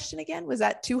into question again? Was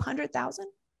that 200,000? It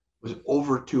was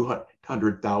over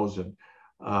 200,000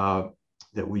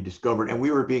 that we discovered, and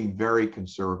we were being very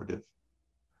conservative.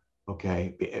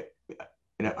 Okay,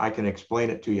 and I can explain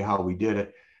it to you how we did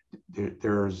it.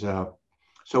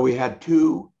 So we had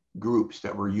two groups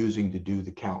that were using to do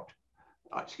the count,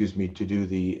 to do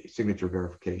the signature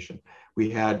verification. We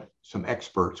had some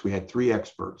experts. We had 3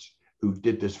 experts who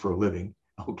did this for a living.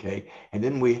 Okay, and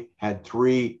then we had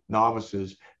 3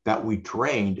 novices that we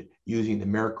trained using the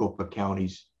Maricopa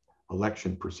County's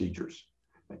election procedures,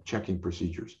 checking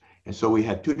procedures. And so we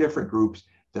had 2 different groups,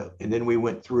 and then we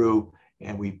went through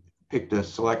and we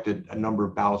selected a number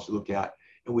of ballots to look at.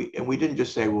 And we didn't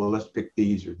just say, well, let's pick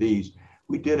these or these.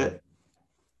 We did it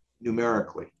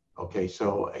numerically. Okay,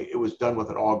 so it was done with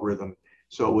an algorithm.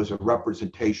 So it was a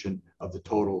representation of the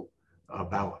total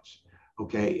ballots.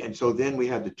 Okay, and so then we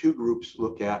had the two groups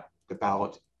look at the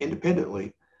ballots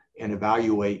independently and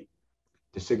evaluate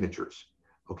the signatures.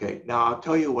 Okay, now I'll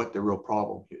tell you what the real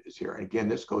problem is here. And again,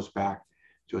 this goes back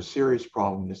to a serious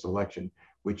problem in this election,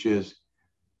 which is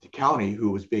the county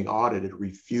who was being audited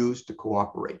refused to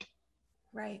cooperate.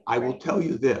 Right. I will tell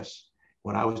you this,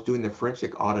 when I was doing the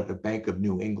forensic audit of Bank of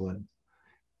New England,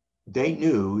 they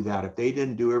knew that if they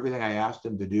didn't do everything I asked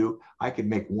them to do, I could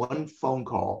make one phone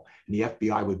call and the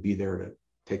FBI would be there to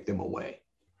take them away.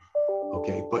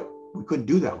 Okay, but we couldn't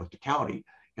do that with the county.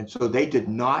 And so they did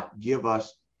not give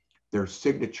us their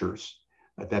signatures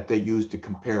that they used to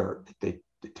compare, to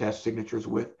test signatures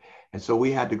with. And so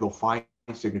we had to go find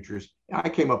signatures. I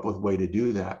came up with a way to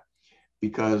do that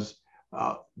because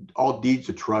all deeds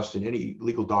of trust and any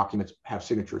legal documents have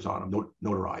signatures on them,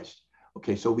 notarized.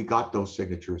 Okay, so we got those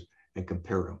signatures and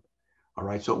compared them. All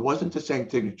right, so it wasn't the same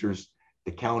signatures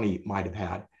the county might have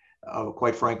had.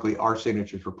 Quite frankly, our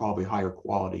signatures were probably higher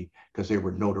quality because they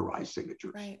were notarized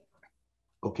signatures. Right.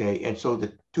 Okay, and so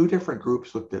the two different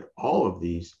groups looked at all of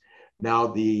these. Now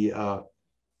the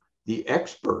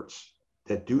experts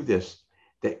that do this,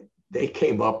 they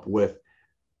came up with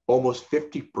almost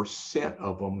 50%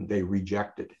 of them they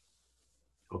rejected.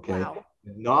 Okay, wow.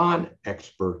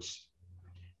 Non-experts,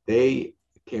 they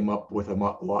came up with a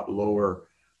lot lower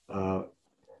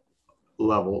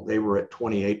level. They were at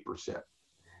 28%.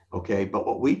 Okay, but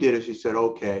what we did is we said,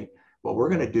 okay, what we're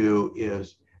going to do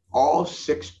is all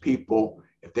 6 people,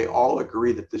 if they all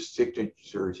agree that this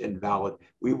signature is invalid,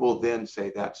 we will then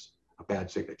say that's a bad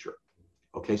signature.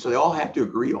 Okay, so they all had to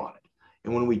agree on it.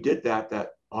 And when we did that,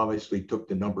 that obviously took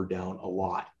the number down a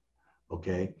lot.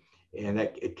 Okay, and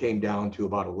it came down to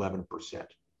about 11%.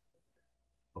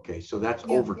 Okay, so that's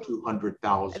over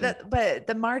 200,000. But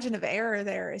the margin of error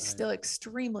there is still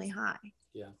extremely high.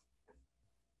 Yeah.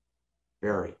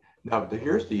 Very. Now,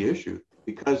 here's the issue.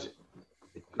 Because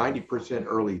it's 90%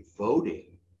 early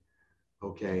voting,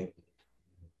 okay,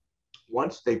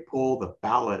 once they pull the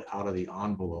ballot out of the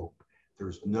envelope,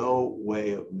 there's no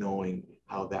way of knowing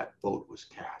how that vote was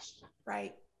cast.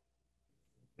 Right.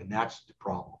 And that's the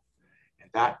problem. And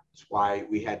that's why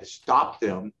we had to stop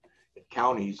them in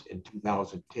counties in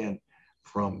 2010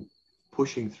 from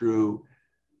pushing through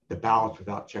the ballots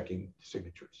without checking the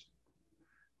signatures.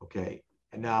 Okay.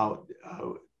 And now,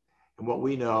 and what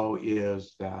we know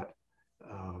is that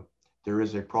there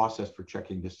is a process for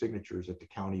checking the signatures at the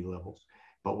county levels.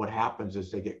 But what happens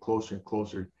is they get closer and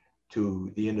closer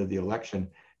to the end of the election,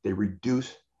 they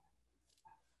reduce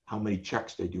how many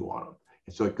checks they do on them.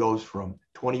 And so it goes from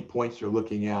 20 points they're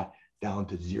looking at down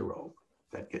to 0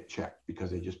 that get checked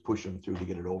because they just push them through to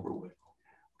get it over with.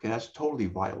 Okay, that's totally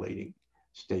violating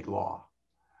state law.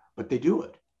 But they do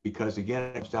it because, again,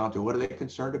 it comes down to what are they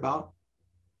concerned about?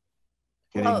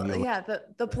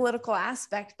 The political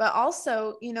aspect, but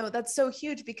also, that's so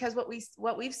huge because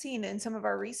what we've seen in some of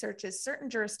our research is certain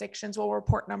jurisdictions will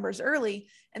report numbers early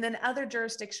and then other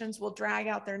jurisdictions will drag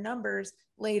out their numbers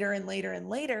later and later and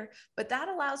later. But that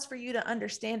allows for you to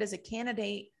understand as a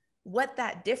candidate what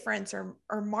that difference or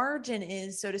margin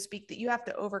is, so to speak, that you have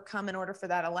to overcome in order for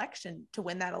that election to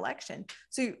win that election.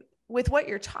 So with what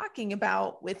you're talking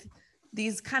about with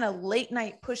these kind of late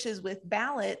night pushes with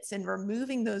ballots and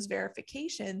removing those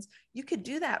verifications, you could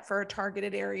do that for a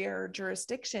targeted area or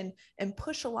jurisdiction and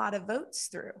push a lot of votes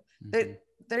through.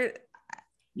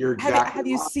 You're exactly have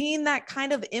you seen that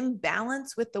kind of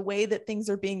imbalance with the way that things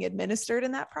are being administered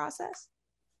in that process?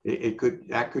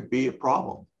 That could be a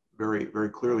problem. Very, very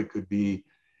clearly could be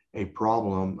a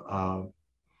problem.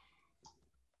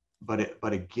 But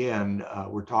again,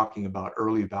 we're talking about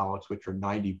early ballots, which are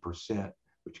 90%.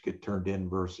 Which get turned in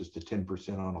versus the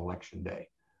 10% on election day.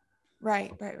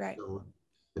 Right. So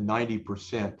the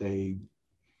 90%,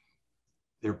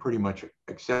 they're pretty much,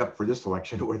 except for this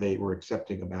election where they were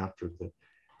accepting them after the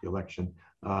election,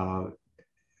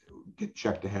 get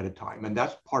checked ahead of time. And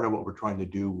that's part of what we're trying to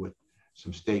do with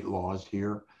some state laws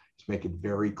here, is make it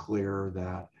very clear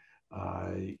that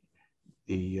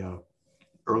the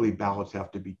early ballots have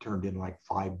to be turned in like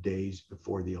 5 days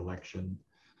before the election.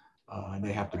 And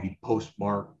they have to be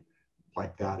postmarked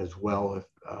like that as well. If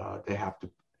they have to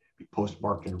be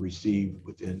postmarked and received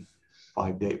within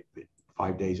 5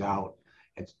 days out.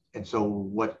 And so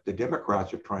what the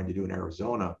Democrats are trying to do in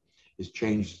Arizona is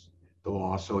change the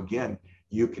law. So again,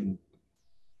 you can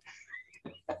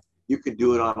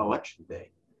do it on election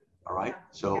day. All right.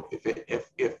 So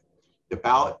if the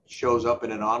ballot shows up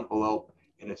in an envelope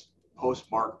and it's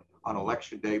postmarked on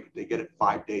election day, but they get it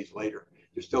 5 days later,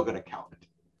 they're still going to count it.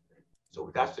 So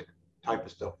that's the type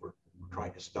of stuff we're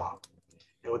trying to stop.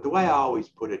 And the way I always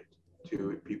put it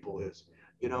to people is,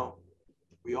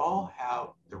 We all have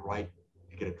the right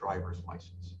to get a driver's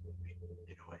license,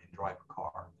 and drive a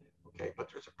car. Okay, but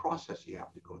there's a process you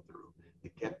have to go through to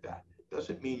get that. It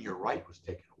doesn't mean your right was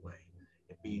taken away.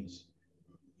 It means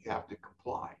you have to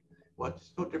comply. Well,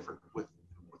 it's no different with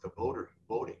a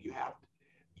voting. You have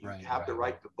the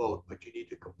right to vote, but you need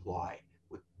to comply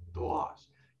with the laws.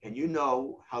 And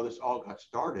how this all got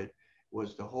started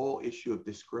was the whole issue of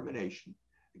discrimination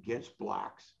against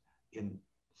blacks in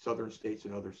southern states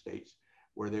and other states,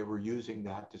 where they were using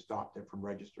that to stop them from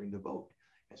registering to vote.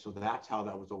 And so that's how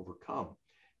that was overcome.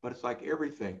 But it's like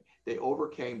everything, they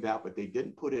overcame that, but they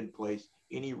didn't put in place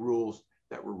any rules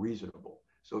that were reasonable.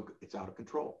 So it's out of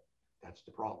control. That's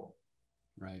the problem.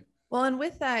 Right. Well, and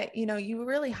with that, you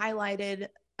really highlighted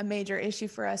a major issue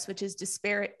for us, which is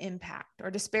disparate impact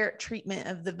or disparate treatment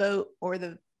of the vote or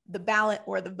the ballot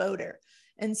or the voter.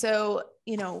 And so,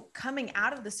 coming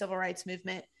out of the civil rights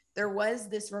movement, there was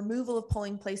this removal of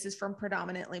polling places from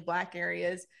predominantly Black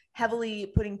areas, heavily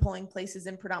putting polling places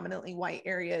in predominantly white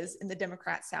areas in the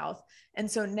Democrat South. And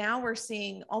so now we're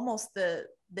seeing almost the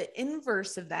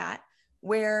inverse of that,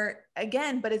 where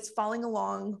again, but it's falling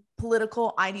along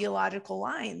political ideological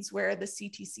lines, where the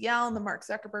CTCL and the Mark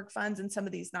Zuckerberg funds and some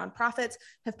of these nonprofits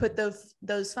have put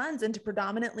those funds into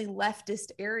predominantly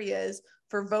leftist areas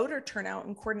for voter turnout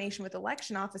in coordination with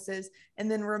election offices, and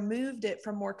then removed it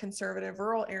from more conservative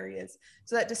rural areas.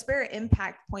 So that disparate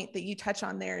impact point that you touch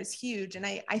on there is huge. And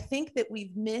I think that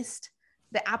we've missed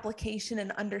the application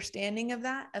and understanding of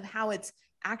that, of how it's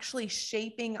actually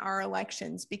shaping our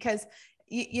elections, because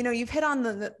you've hit on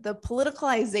the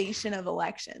politicalization of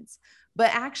elections, but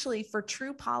actually for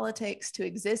true politics to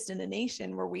exist in a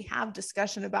nation where we have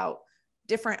discussion about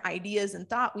different ideas and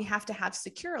thought, we have to have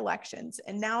secure elections.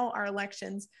 And now our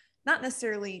elections, not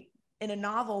necessarily in a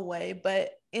novel way,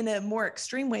 but in a more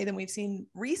extreme way than we've seen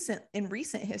in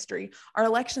recent history, our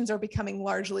elections are becoming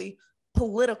largely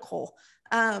political.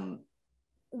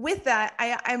 With that,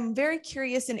 I'm very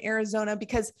curious in Arizona,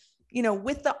 because,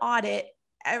 with the audit,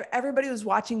 everybody was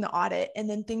watching the audit, and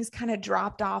then things kind of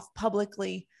dropped off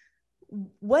publicly.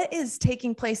 What is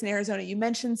taking place in Arizona? You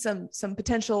mentioned some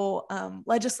potential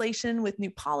legislation with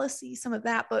new policy, some of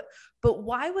that, but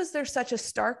why was there such a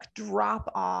stark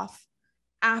drop off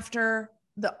after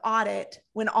the audit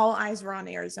when all eyes were on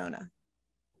Arizona?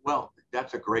 Well,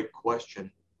 that's a great question.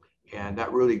 And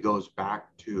that really goes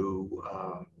back to,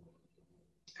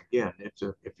 again,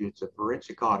 if it's a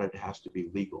forensic audit, it has to be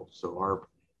legal.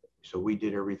 So we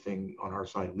did everything on our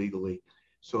side legally.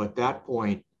 So at that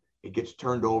point, it gets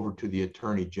turned over to the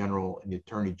Attorney General, and the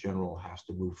Attorney General has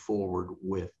to move forward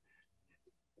with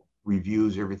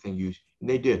reviews, everything and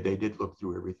they did look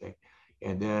through everything.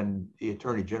 And then the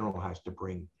Attorney General has to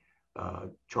bring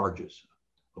charges.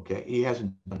 Okay, he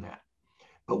hasn't done that.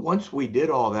 But once we did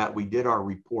all that, we did our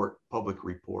public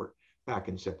report back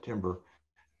in September,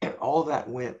 and all that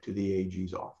went to the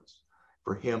AG's office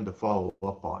for him to follow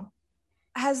up on.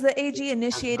 Has the AG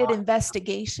initiated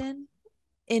investigation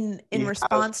in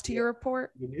response to your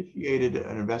report? He initiated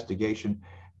an investigation,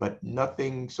 but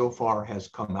nothing so far has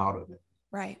come out of it.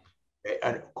 Right.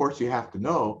 And of course, you have to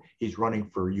know he's running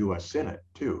for U.S. Senate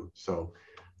too. So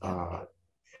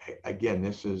again,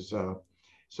 this is, so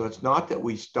it's not that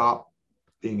we stop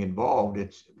being involved,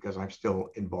 it's because I'm still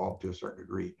involved to a certain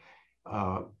degree,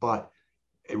 but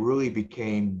it really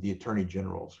became the Attorney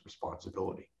General's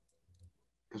responsibility,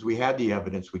 because we had the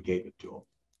evidence, we gave it to him.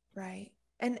 Right.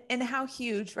 And how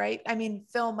huge, right? I mean,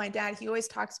 Phil, my dad, he always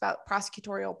talks about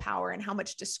prosecutorial power and how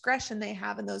much discretion they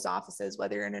have in those offices,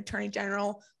 whether you're an attorney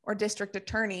general or district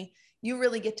attorney. You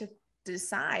really get to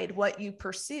decide what you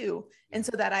pursue. And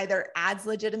so that either adds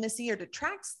legitimacy or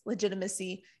detracts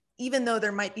legitimacy, even though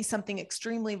there might be something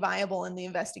extremely viable in the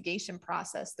investigation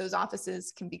process. Those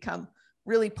offices can become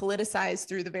really politicized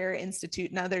through the Vera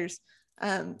Institute and others.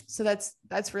 So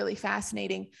that's really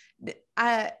fascinating.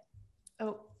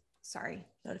 Sorry,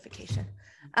 notification.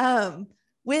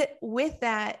 With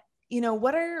that,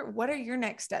 what are your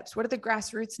next steps? What are the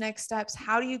grassroots next steps?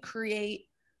 How do you create,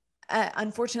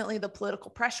 unfortunately, the political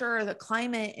pressure or the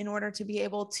climate in order to be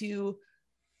able to,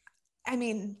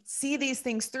 see these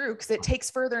things through? Because it takes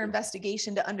further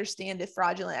investigation to understand if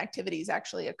fraudulent activities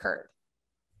actually occurred.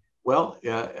 Well,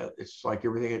 it's like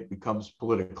everything, it becomes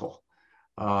political.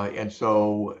 And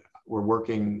so we're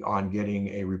working on getting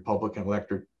a Republican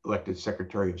elected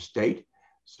Secretary of State.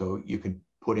 So you can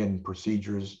put in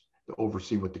procedures to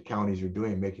oversee what the counties are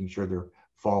doing, making sure they're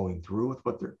following through with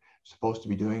what they're supposed to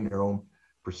be doing, their own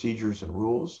procedures and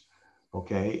rules.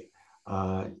 Okay.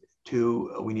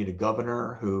 2, we need a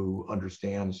governor who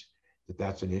understands that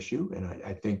that's an issue. And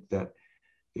I think that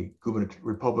the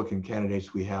Republican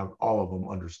candidates we have, all of them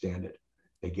understand it.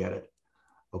 they get it.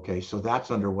 Okay, so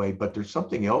that's underway, but there's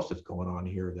something else that's going on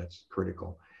here that's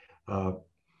critical.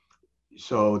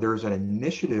 So there's an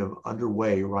initiative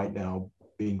underway right now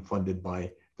being funded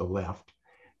by the left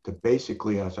to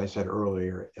basically, as I said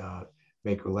earlier,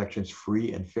 make elections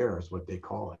free and fair is what they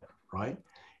call it, right?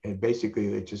 And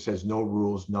basically it just says no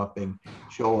rules, nothing,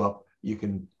 show up, you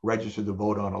can register to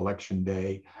vote on election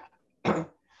day. You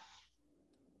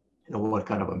know, what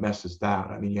kind of a mess is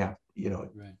that? I mean, right.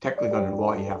 Technically under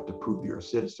law, you have to prove you're a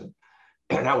citizen.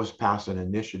 And that was passed an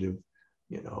initiative,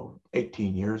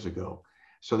 18 years ago.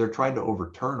 So they're trying to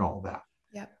overturn all that.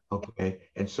 Yep. Okay.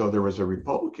 And so there was a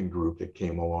Republican group that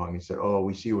came along and said, oh,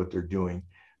 we see what they're doing,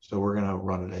 so we're going to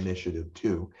run an initiative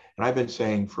too. And I've been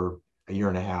saying for a year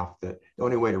and a half that the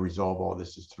only way to resolve all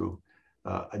this is through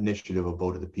initiative, a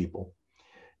vote of the people.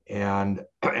 And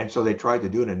so they tried to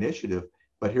do an initiative,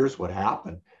 but here's what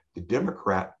happened. The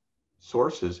Democrat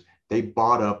sources, they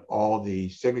bought up all the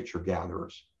signature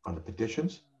gatherers on the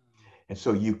petitions. And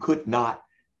so you could not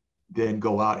then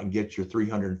go out and get your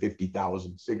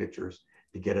 350,000 signatures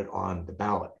to get it on the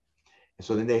ballot. And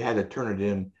so then they had to turn it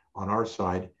in on our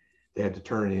side. They had to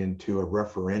turn it into a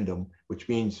referendum, which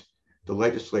means the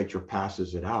legislature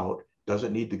passes it out,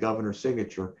 doesn't need the governor's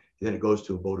signature, and then it goes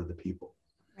to a vote of the people.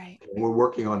 Right. And we're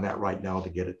working on that right now to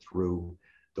get it through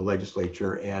the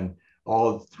legislature. And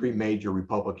all 3 major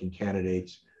Republican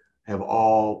candidates have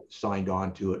all signed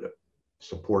on to it,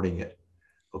 supporting it.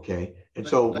 Okay. And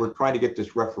so we're trying to get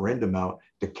this referendum out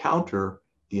to counter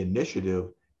the initiative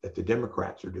that the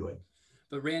Democrats are doing.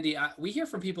 But Randy, we hear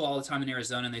from people all the time in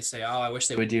Arizona, and they say, oh, I wish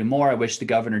they would do more. I wish the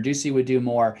Governor Ducey would do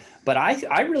more. But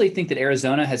I really think that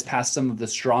Arizona has passed some of the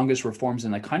strongest reforms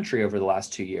in the country over the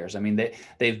last 2 years. I mean,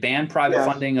 they've banned private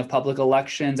funding of public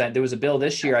elections. There was a bill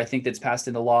this year, I think, that's passed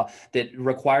into law that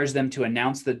requires them to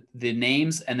announce the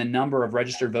names and the number of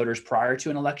registered voters prior to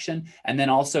an election, and then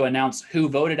also announce who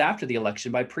voted after the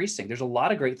election by precinct. There's a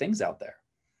lot of great things out there.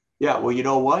 Yeah, well, you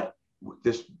know what?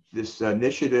 This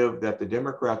initiative that the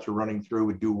Democrats are running through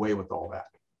would do away with all that.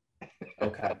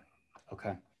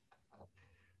 Okay.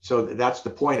 So that's the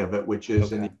point of it, which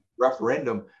is in the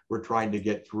referendum we're trying to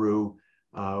get through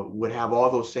would have all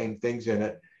those same things in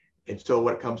it. And so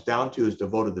what it comes down to is the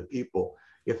vote of the people.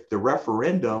 If the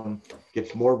referendum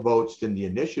gets more votes than the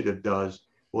initiative does,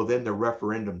 well, then the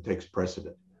referendum takes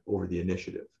precedent over the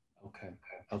initiative. Okay.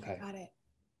 Got it.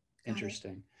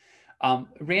 Interesting.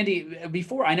 Randy,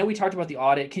 before, I know we talked about the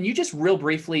audit. Can you just real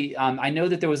briefly, I know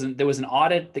that there was an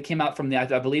audit that came out from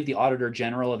I believe the Auditor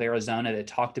General of Arizona that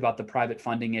talked about the private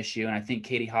funding issue. And I think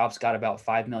Katie Hobbs got about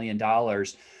 $5 million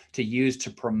to use to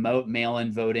promote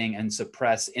mail-in voting and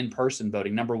suppress in-person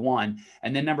voting, number one.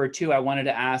 And then number two, I wanted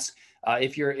to ask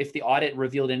if the audit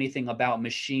revealed anything about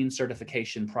machine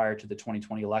certification prior to the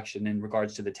 2020 election in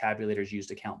regards to the tabulators used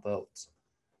to count votes.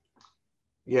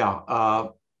 Yeah,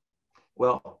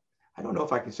 well, I don't know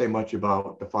if I can say much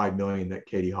about the 5 million that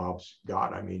Katie Hobbs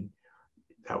got. I mean,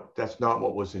 that's not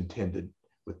what was intended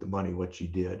with the money, what she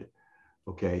did.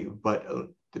 Okay, but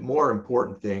the more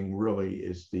important thing really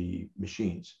is the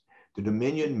machines, the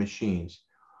Dominion machines.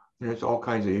 There's all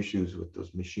kinds of issues with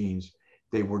those machines.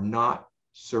 They were not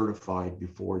certified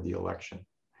before the election.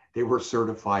 They were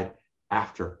certified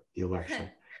after the election.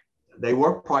 They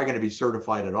weren't probably going to be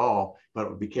certified at all, but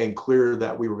it became clear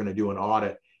that we were going to do an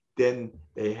audit. Then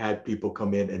they had people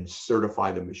come in and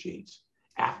certify the machines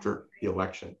after the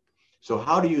election. So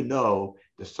how do you know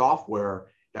the software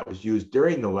that was used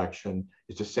during the election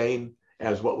is the same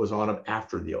as what was on them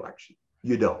after the election?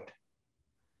 You don't.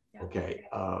 Yeah. Okay.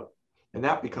 And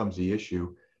that becomes the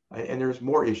issue. And there's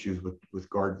more issues with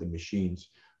regard to the machines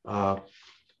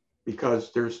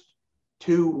because there's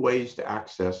 2 ways to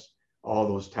access all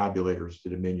those tabulators to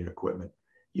Dominion equipment.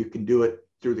 You can do it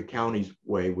through the county's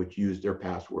way, which use their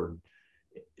password,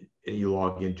 and you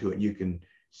log into it and you can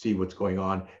see what's going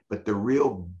on. But the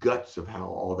real guts of how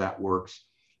all that works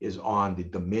is on the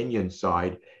Dominion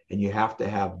side, and you have to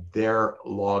have their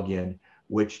login,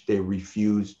 which they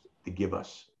refused to give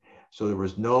us. So there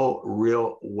was no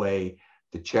real way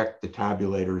to check the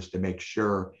tabulators to make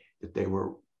sure that they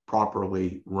were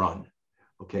properly run.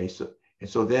 Okay,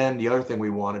 so then the other thing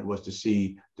we wanted was to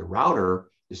see the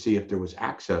router to see if there was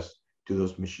access to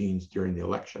those machines during the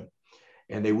election.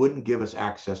 And they wouldn't give us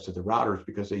access to the routers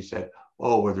because they said,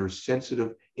 oh, well, there's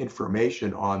sensitive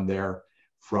information on there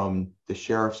from the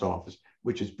sheriff's office,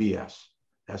 which is BS.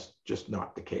 That's just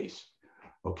not the case.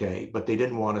 Okay, but they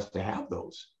didn't want us to have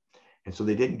those. And so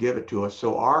they didn't give it to us.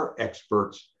 So our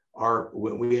experts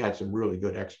we had some really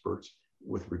good experts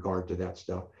with regard to that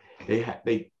stuff.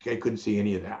 They couldn't see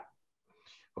any of that.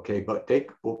 Okay, but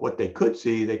what they could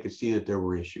see that there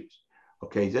were issues.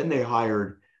 Okay, then they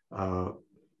hired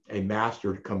a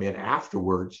master to come in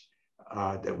afterwards,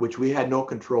 which we had no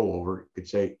control over, you could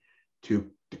say, to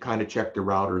kind of check the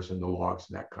routers and the logs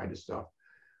and that kind of stuff.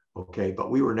 Okay, but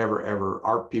we were never ever,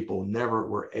 our people never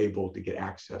were able to get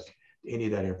access to any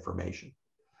of that information.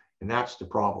 And that's the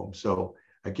problem. So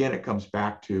again, it comes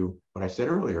back to what I said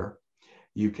earlier.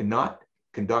 You cannot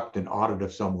conduct an audit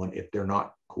of someone if they're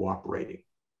not cooperating.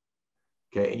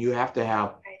 Okay, and you have to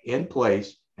have in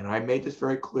place, and I made this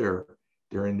very clear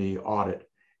during the audit,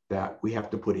 that we have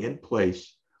to put in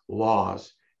place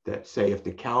laws that say if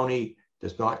the county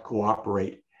does not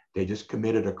cooperate, they just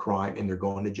committed a crime and they're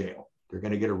going to jail. They're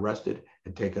going to get arrested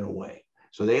and taken away.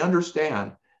 So they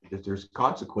understand that there's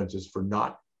consequences for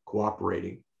not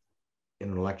cooperating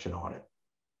in an election audit.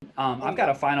 I've got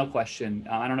a final question.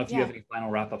 I don't know if you have any final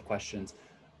wrap-up questions.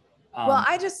 Well,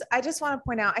 I just want to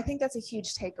point out, I think that's a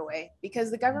huge takeaway, because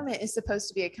the government is supposed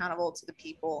to be accountable to the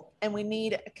people, and we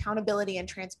need accountability and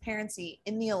transparency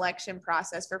in the election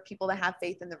process for people to have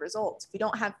faith in the results. If we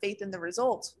don't have faith in the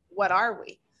results, what are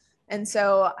we? And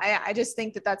so I just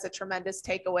think that that's a tremendous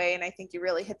takeaway. And I think you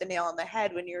really hit the nail on the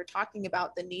head when you're talking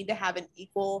about the need to have an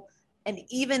equal and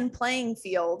even playing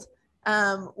field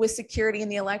with security in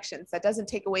the elections. That doesn't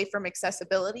take away from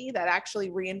accessibility, that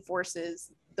actually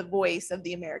reinforces the voice of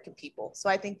the American people. So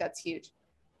I think that's huge.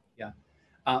 Yeah.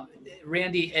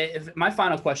 Randy, my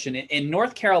final question: in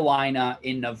North Carolina,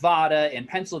 in Nevada, in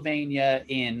Pennsylvania,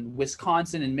 in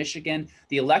Wisconsin, and Michigan,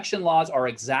 the election laws are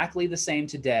exactly the same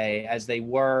today as they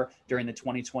were during the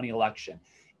 2020 election.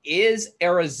 Is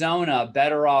Arizona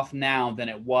better off now than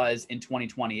it was in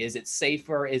 2020? Is it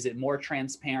safer? Is it more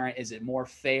transparent? Is it more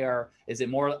fair? Is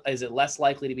it less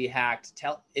likely to be hacked?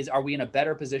 Are we in a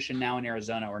better position now in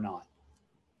Arizona or not?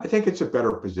 I think it's a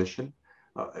better position.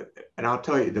 And I'll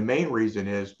tell you, the main reason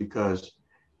is because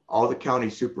all the county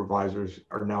supervisors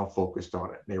are now focused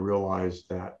on it. They realize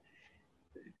that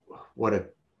what a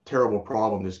terrible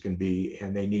problem this can be,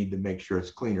 and they need to make sure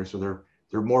it's cleaner. So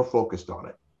they're more focused on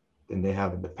it than they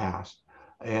have in the past.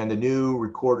 And the new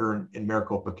recorder in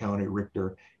Maricopa County,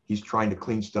 Richter, he's trying to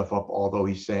clean stuff up, although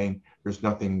he's saying there's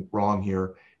nothing wrong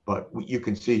here. But you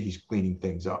can see he's cleaning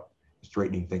things up,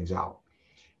 straightening things out.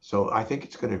 So I think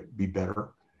it's going to be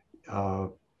better.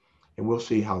 And we'll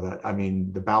see how that, I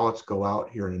mean, the ballots go out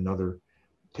here in another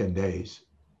 10 days.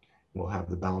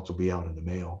 The ballots will be out in the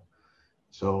mail.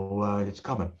 So it's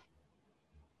coming.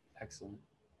 Excellent.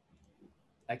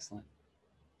 Excellent.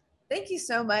 Thank you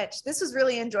so much. This was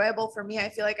really enjoyable for me. I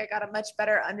feel like I got a much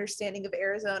better understanding of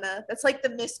Arizona. That's like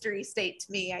the mystery state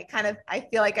to me. I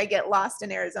feel like I get lost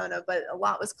in Arizona, but a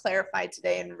lot was clarified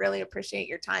today, and really appreciate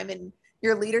your time and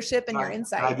your leadership and your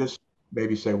insight. I just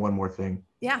maybe say one more thing.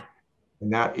 Yeah.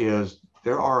 And that is,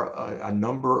 there are a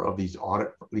number of these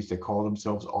at least they call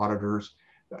themselves auditors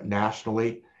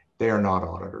nationally. They are not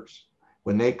auditors.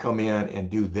 When they come in and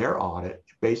do their audit,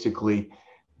 basically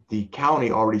the county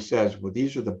already says, well,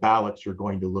 these are the ballots you're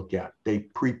going to look at. They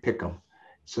pre-pick them.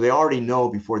 So they already know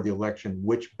before the election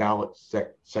which ballot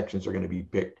sections are going to be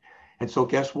picked. And so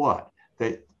guess what?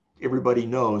 Everybody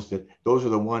knows that those are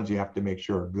the ones you have to make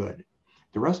sure are good.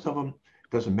 The rest of them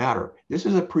doesn't matter. This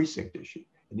is a precinct issue.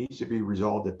 It needs to be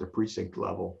resolved at the precinct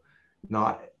level,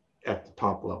 not at the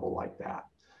top level like that.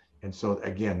 And so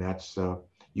again, that's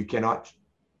you cannot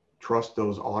trust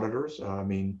those auditors. I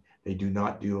mean, they do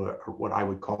not do what I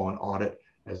would call an audit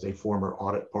as a former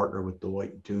audit partner with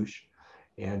Deloitte and Touche.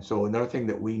 And so another thing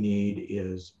that we need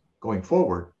is going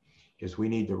forward is we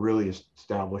need to really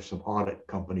establish some audit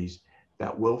companies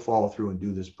that will follow through and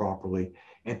do this properly,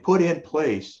 and put in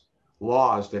place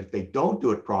laws that if they don't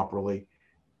do it properly,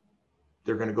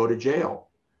 they're going to go to jail.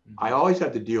 Mm-hmm. I always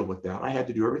had to deal with that. I had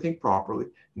to do everything properly.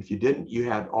 And if you didn't, you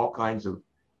had all kinds of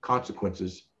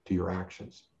consequences to your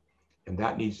actions. And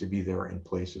that needs to be there in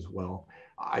place as well.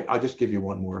 I'll just give you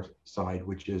one more side,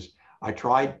 which is I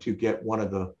tried to get one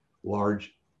of the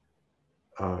large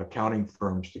accounting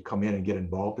firms to come in and get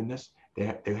involved in this.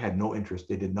 They had no interest.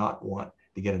 They did not want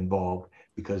to get involved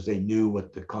because they knew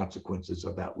what the consequences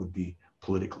of that would be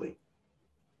politically.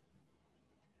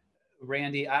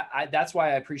 Randy, that's why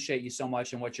I appreciate you so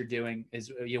much, and what you're doing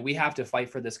is, we have to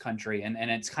fight for this country. And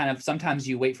it's kind of, sometimes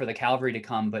you wait for the cavalry to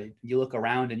come, but you look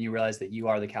around and you realize that you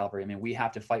are the cavalry. I mean, we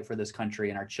have to fight for this country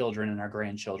and our children and our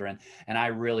grandchildren. And I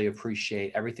really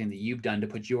appreciate everything that you've done to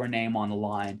put your name on the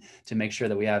line to make sure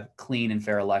that we have clean and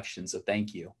fair elections. So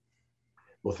thank you.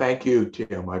 Well, thank you,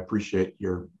 Tim. I appreciate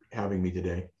your having me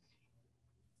today.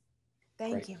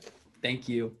 Thank you. Thank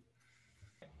you.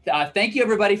 Thank you,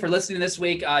 everybody, for listening this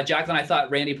week. Jacqueline, I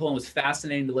thought Randy Pullen was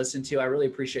fascinating to listen to. I really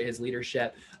appreciate his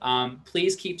leadership.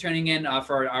 Please keep tuning in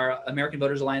for our American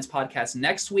Voters Alliance podcast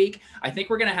next week. I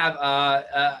think we're going to have,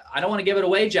 I don't want to give it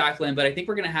away, Jacqueline, but I think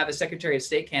we're going to have a Secretary of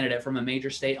State candidate from a major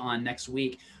state on next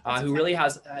week who really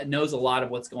knows a lot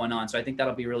of what's going on. So I think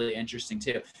that'll be really interesting,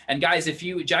 too. And guys,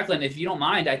 Jacqueline, if you don't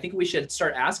mind, I think we should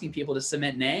start asking people to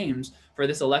submit names for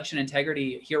this election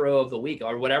integrity hero of the week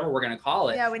or whatever we're going to call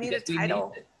it. Yeah, we need a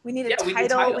title. We need a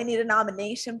title. We need a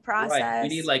nomination process. Right. We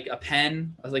need like a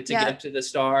pen, like to get to the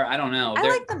star. I don't know. I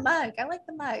like the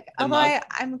mug. Although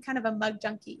I'm kind of a mug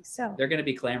junkie, so they're going to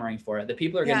be clamoring for it. The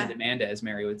people are going to demand it, as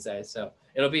Mary would say. So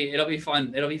it'll be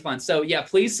fun. It'll be fun. So yeah,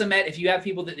 please submit if you have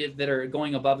people that are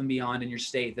going above and beyond in your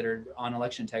state that are on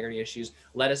election integrity issues.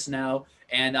 Let us know.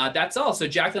 And that's all. So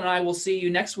Jacqueline and I will see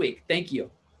you next week. Thank you.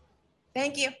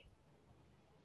 Thank you.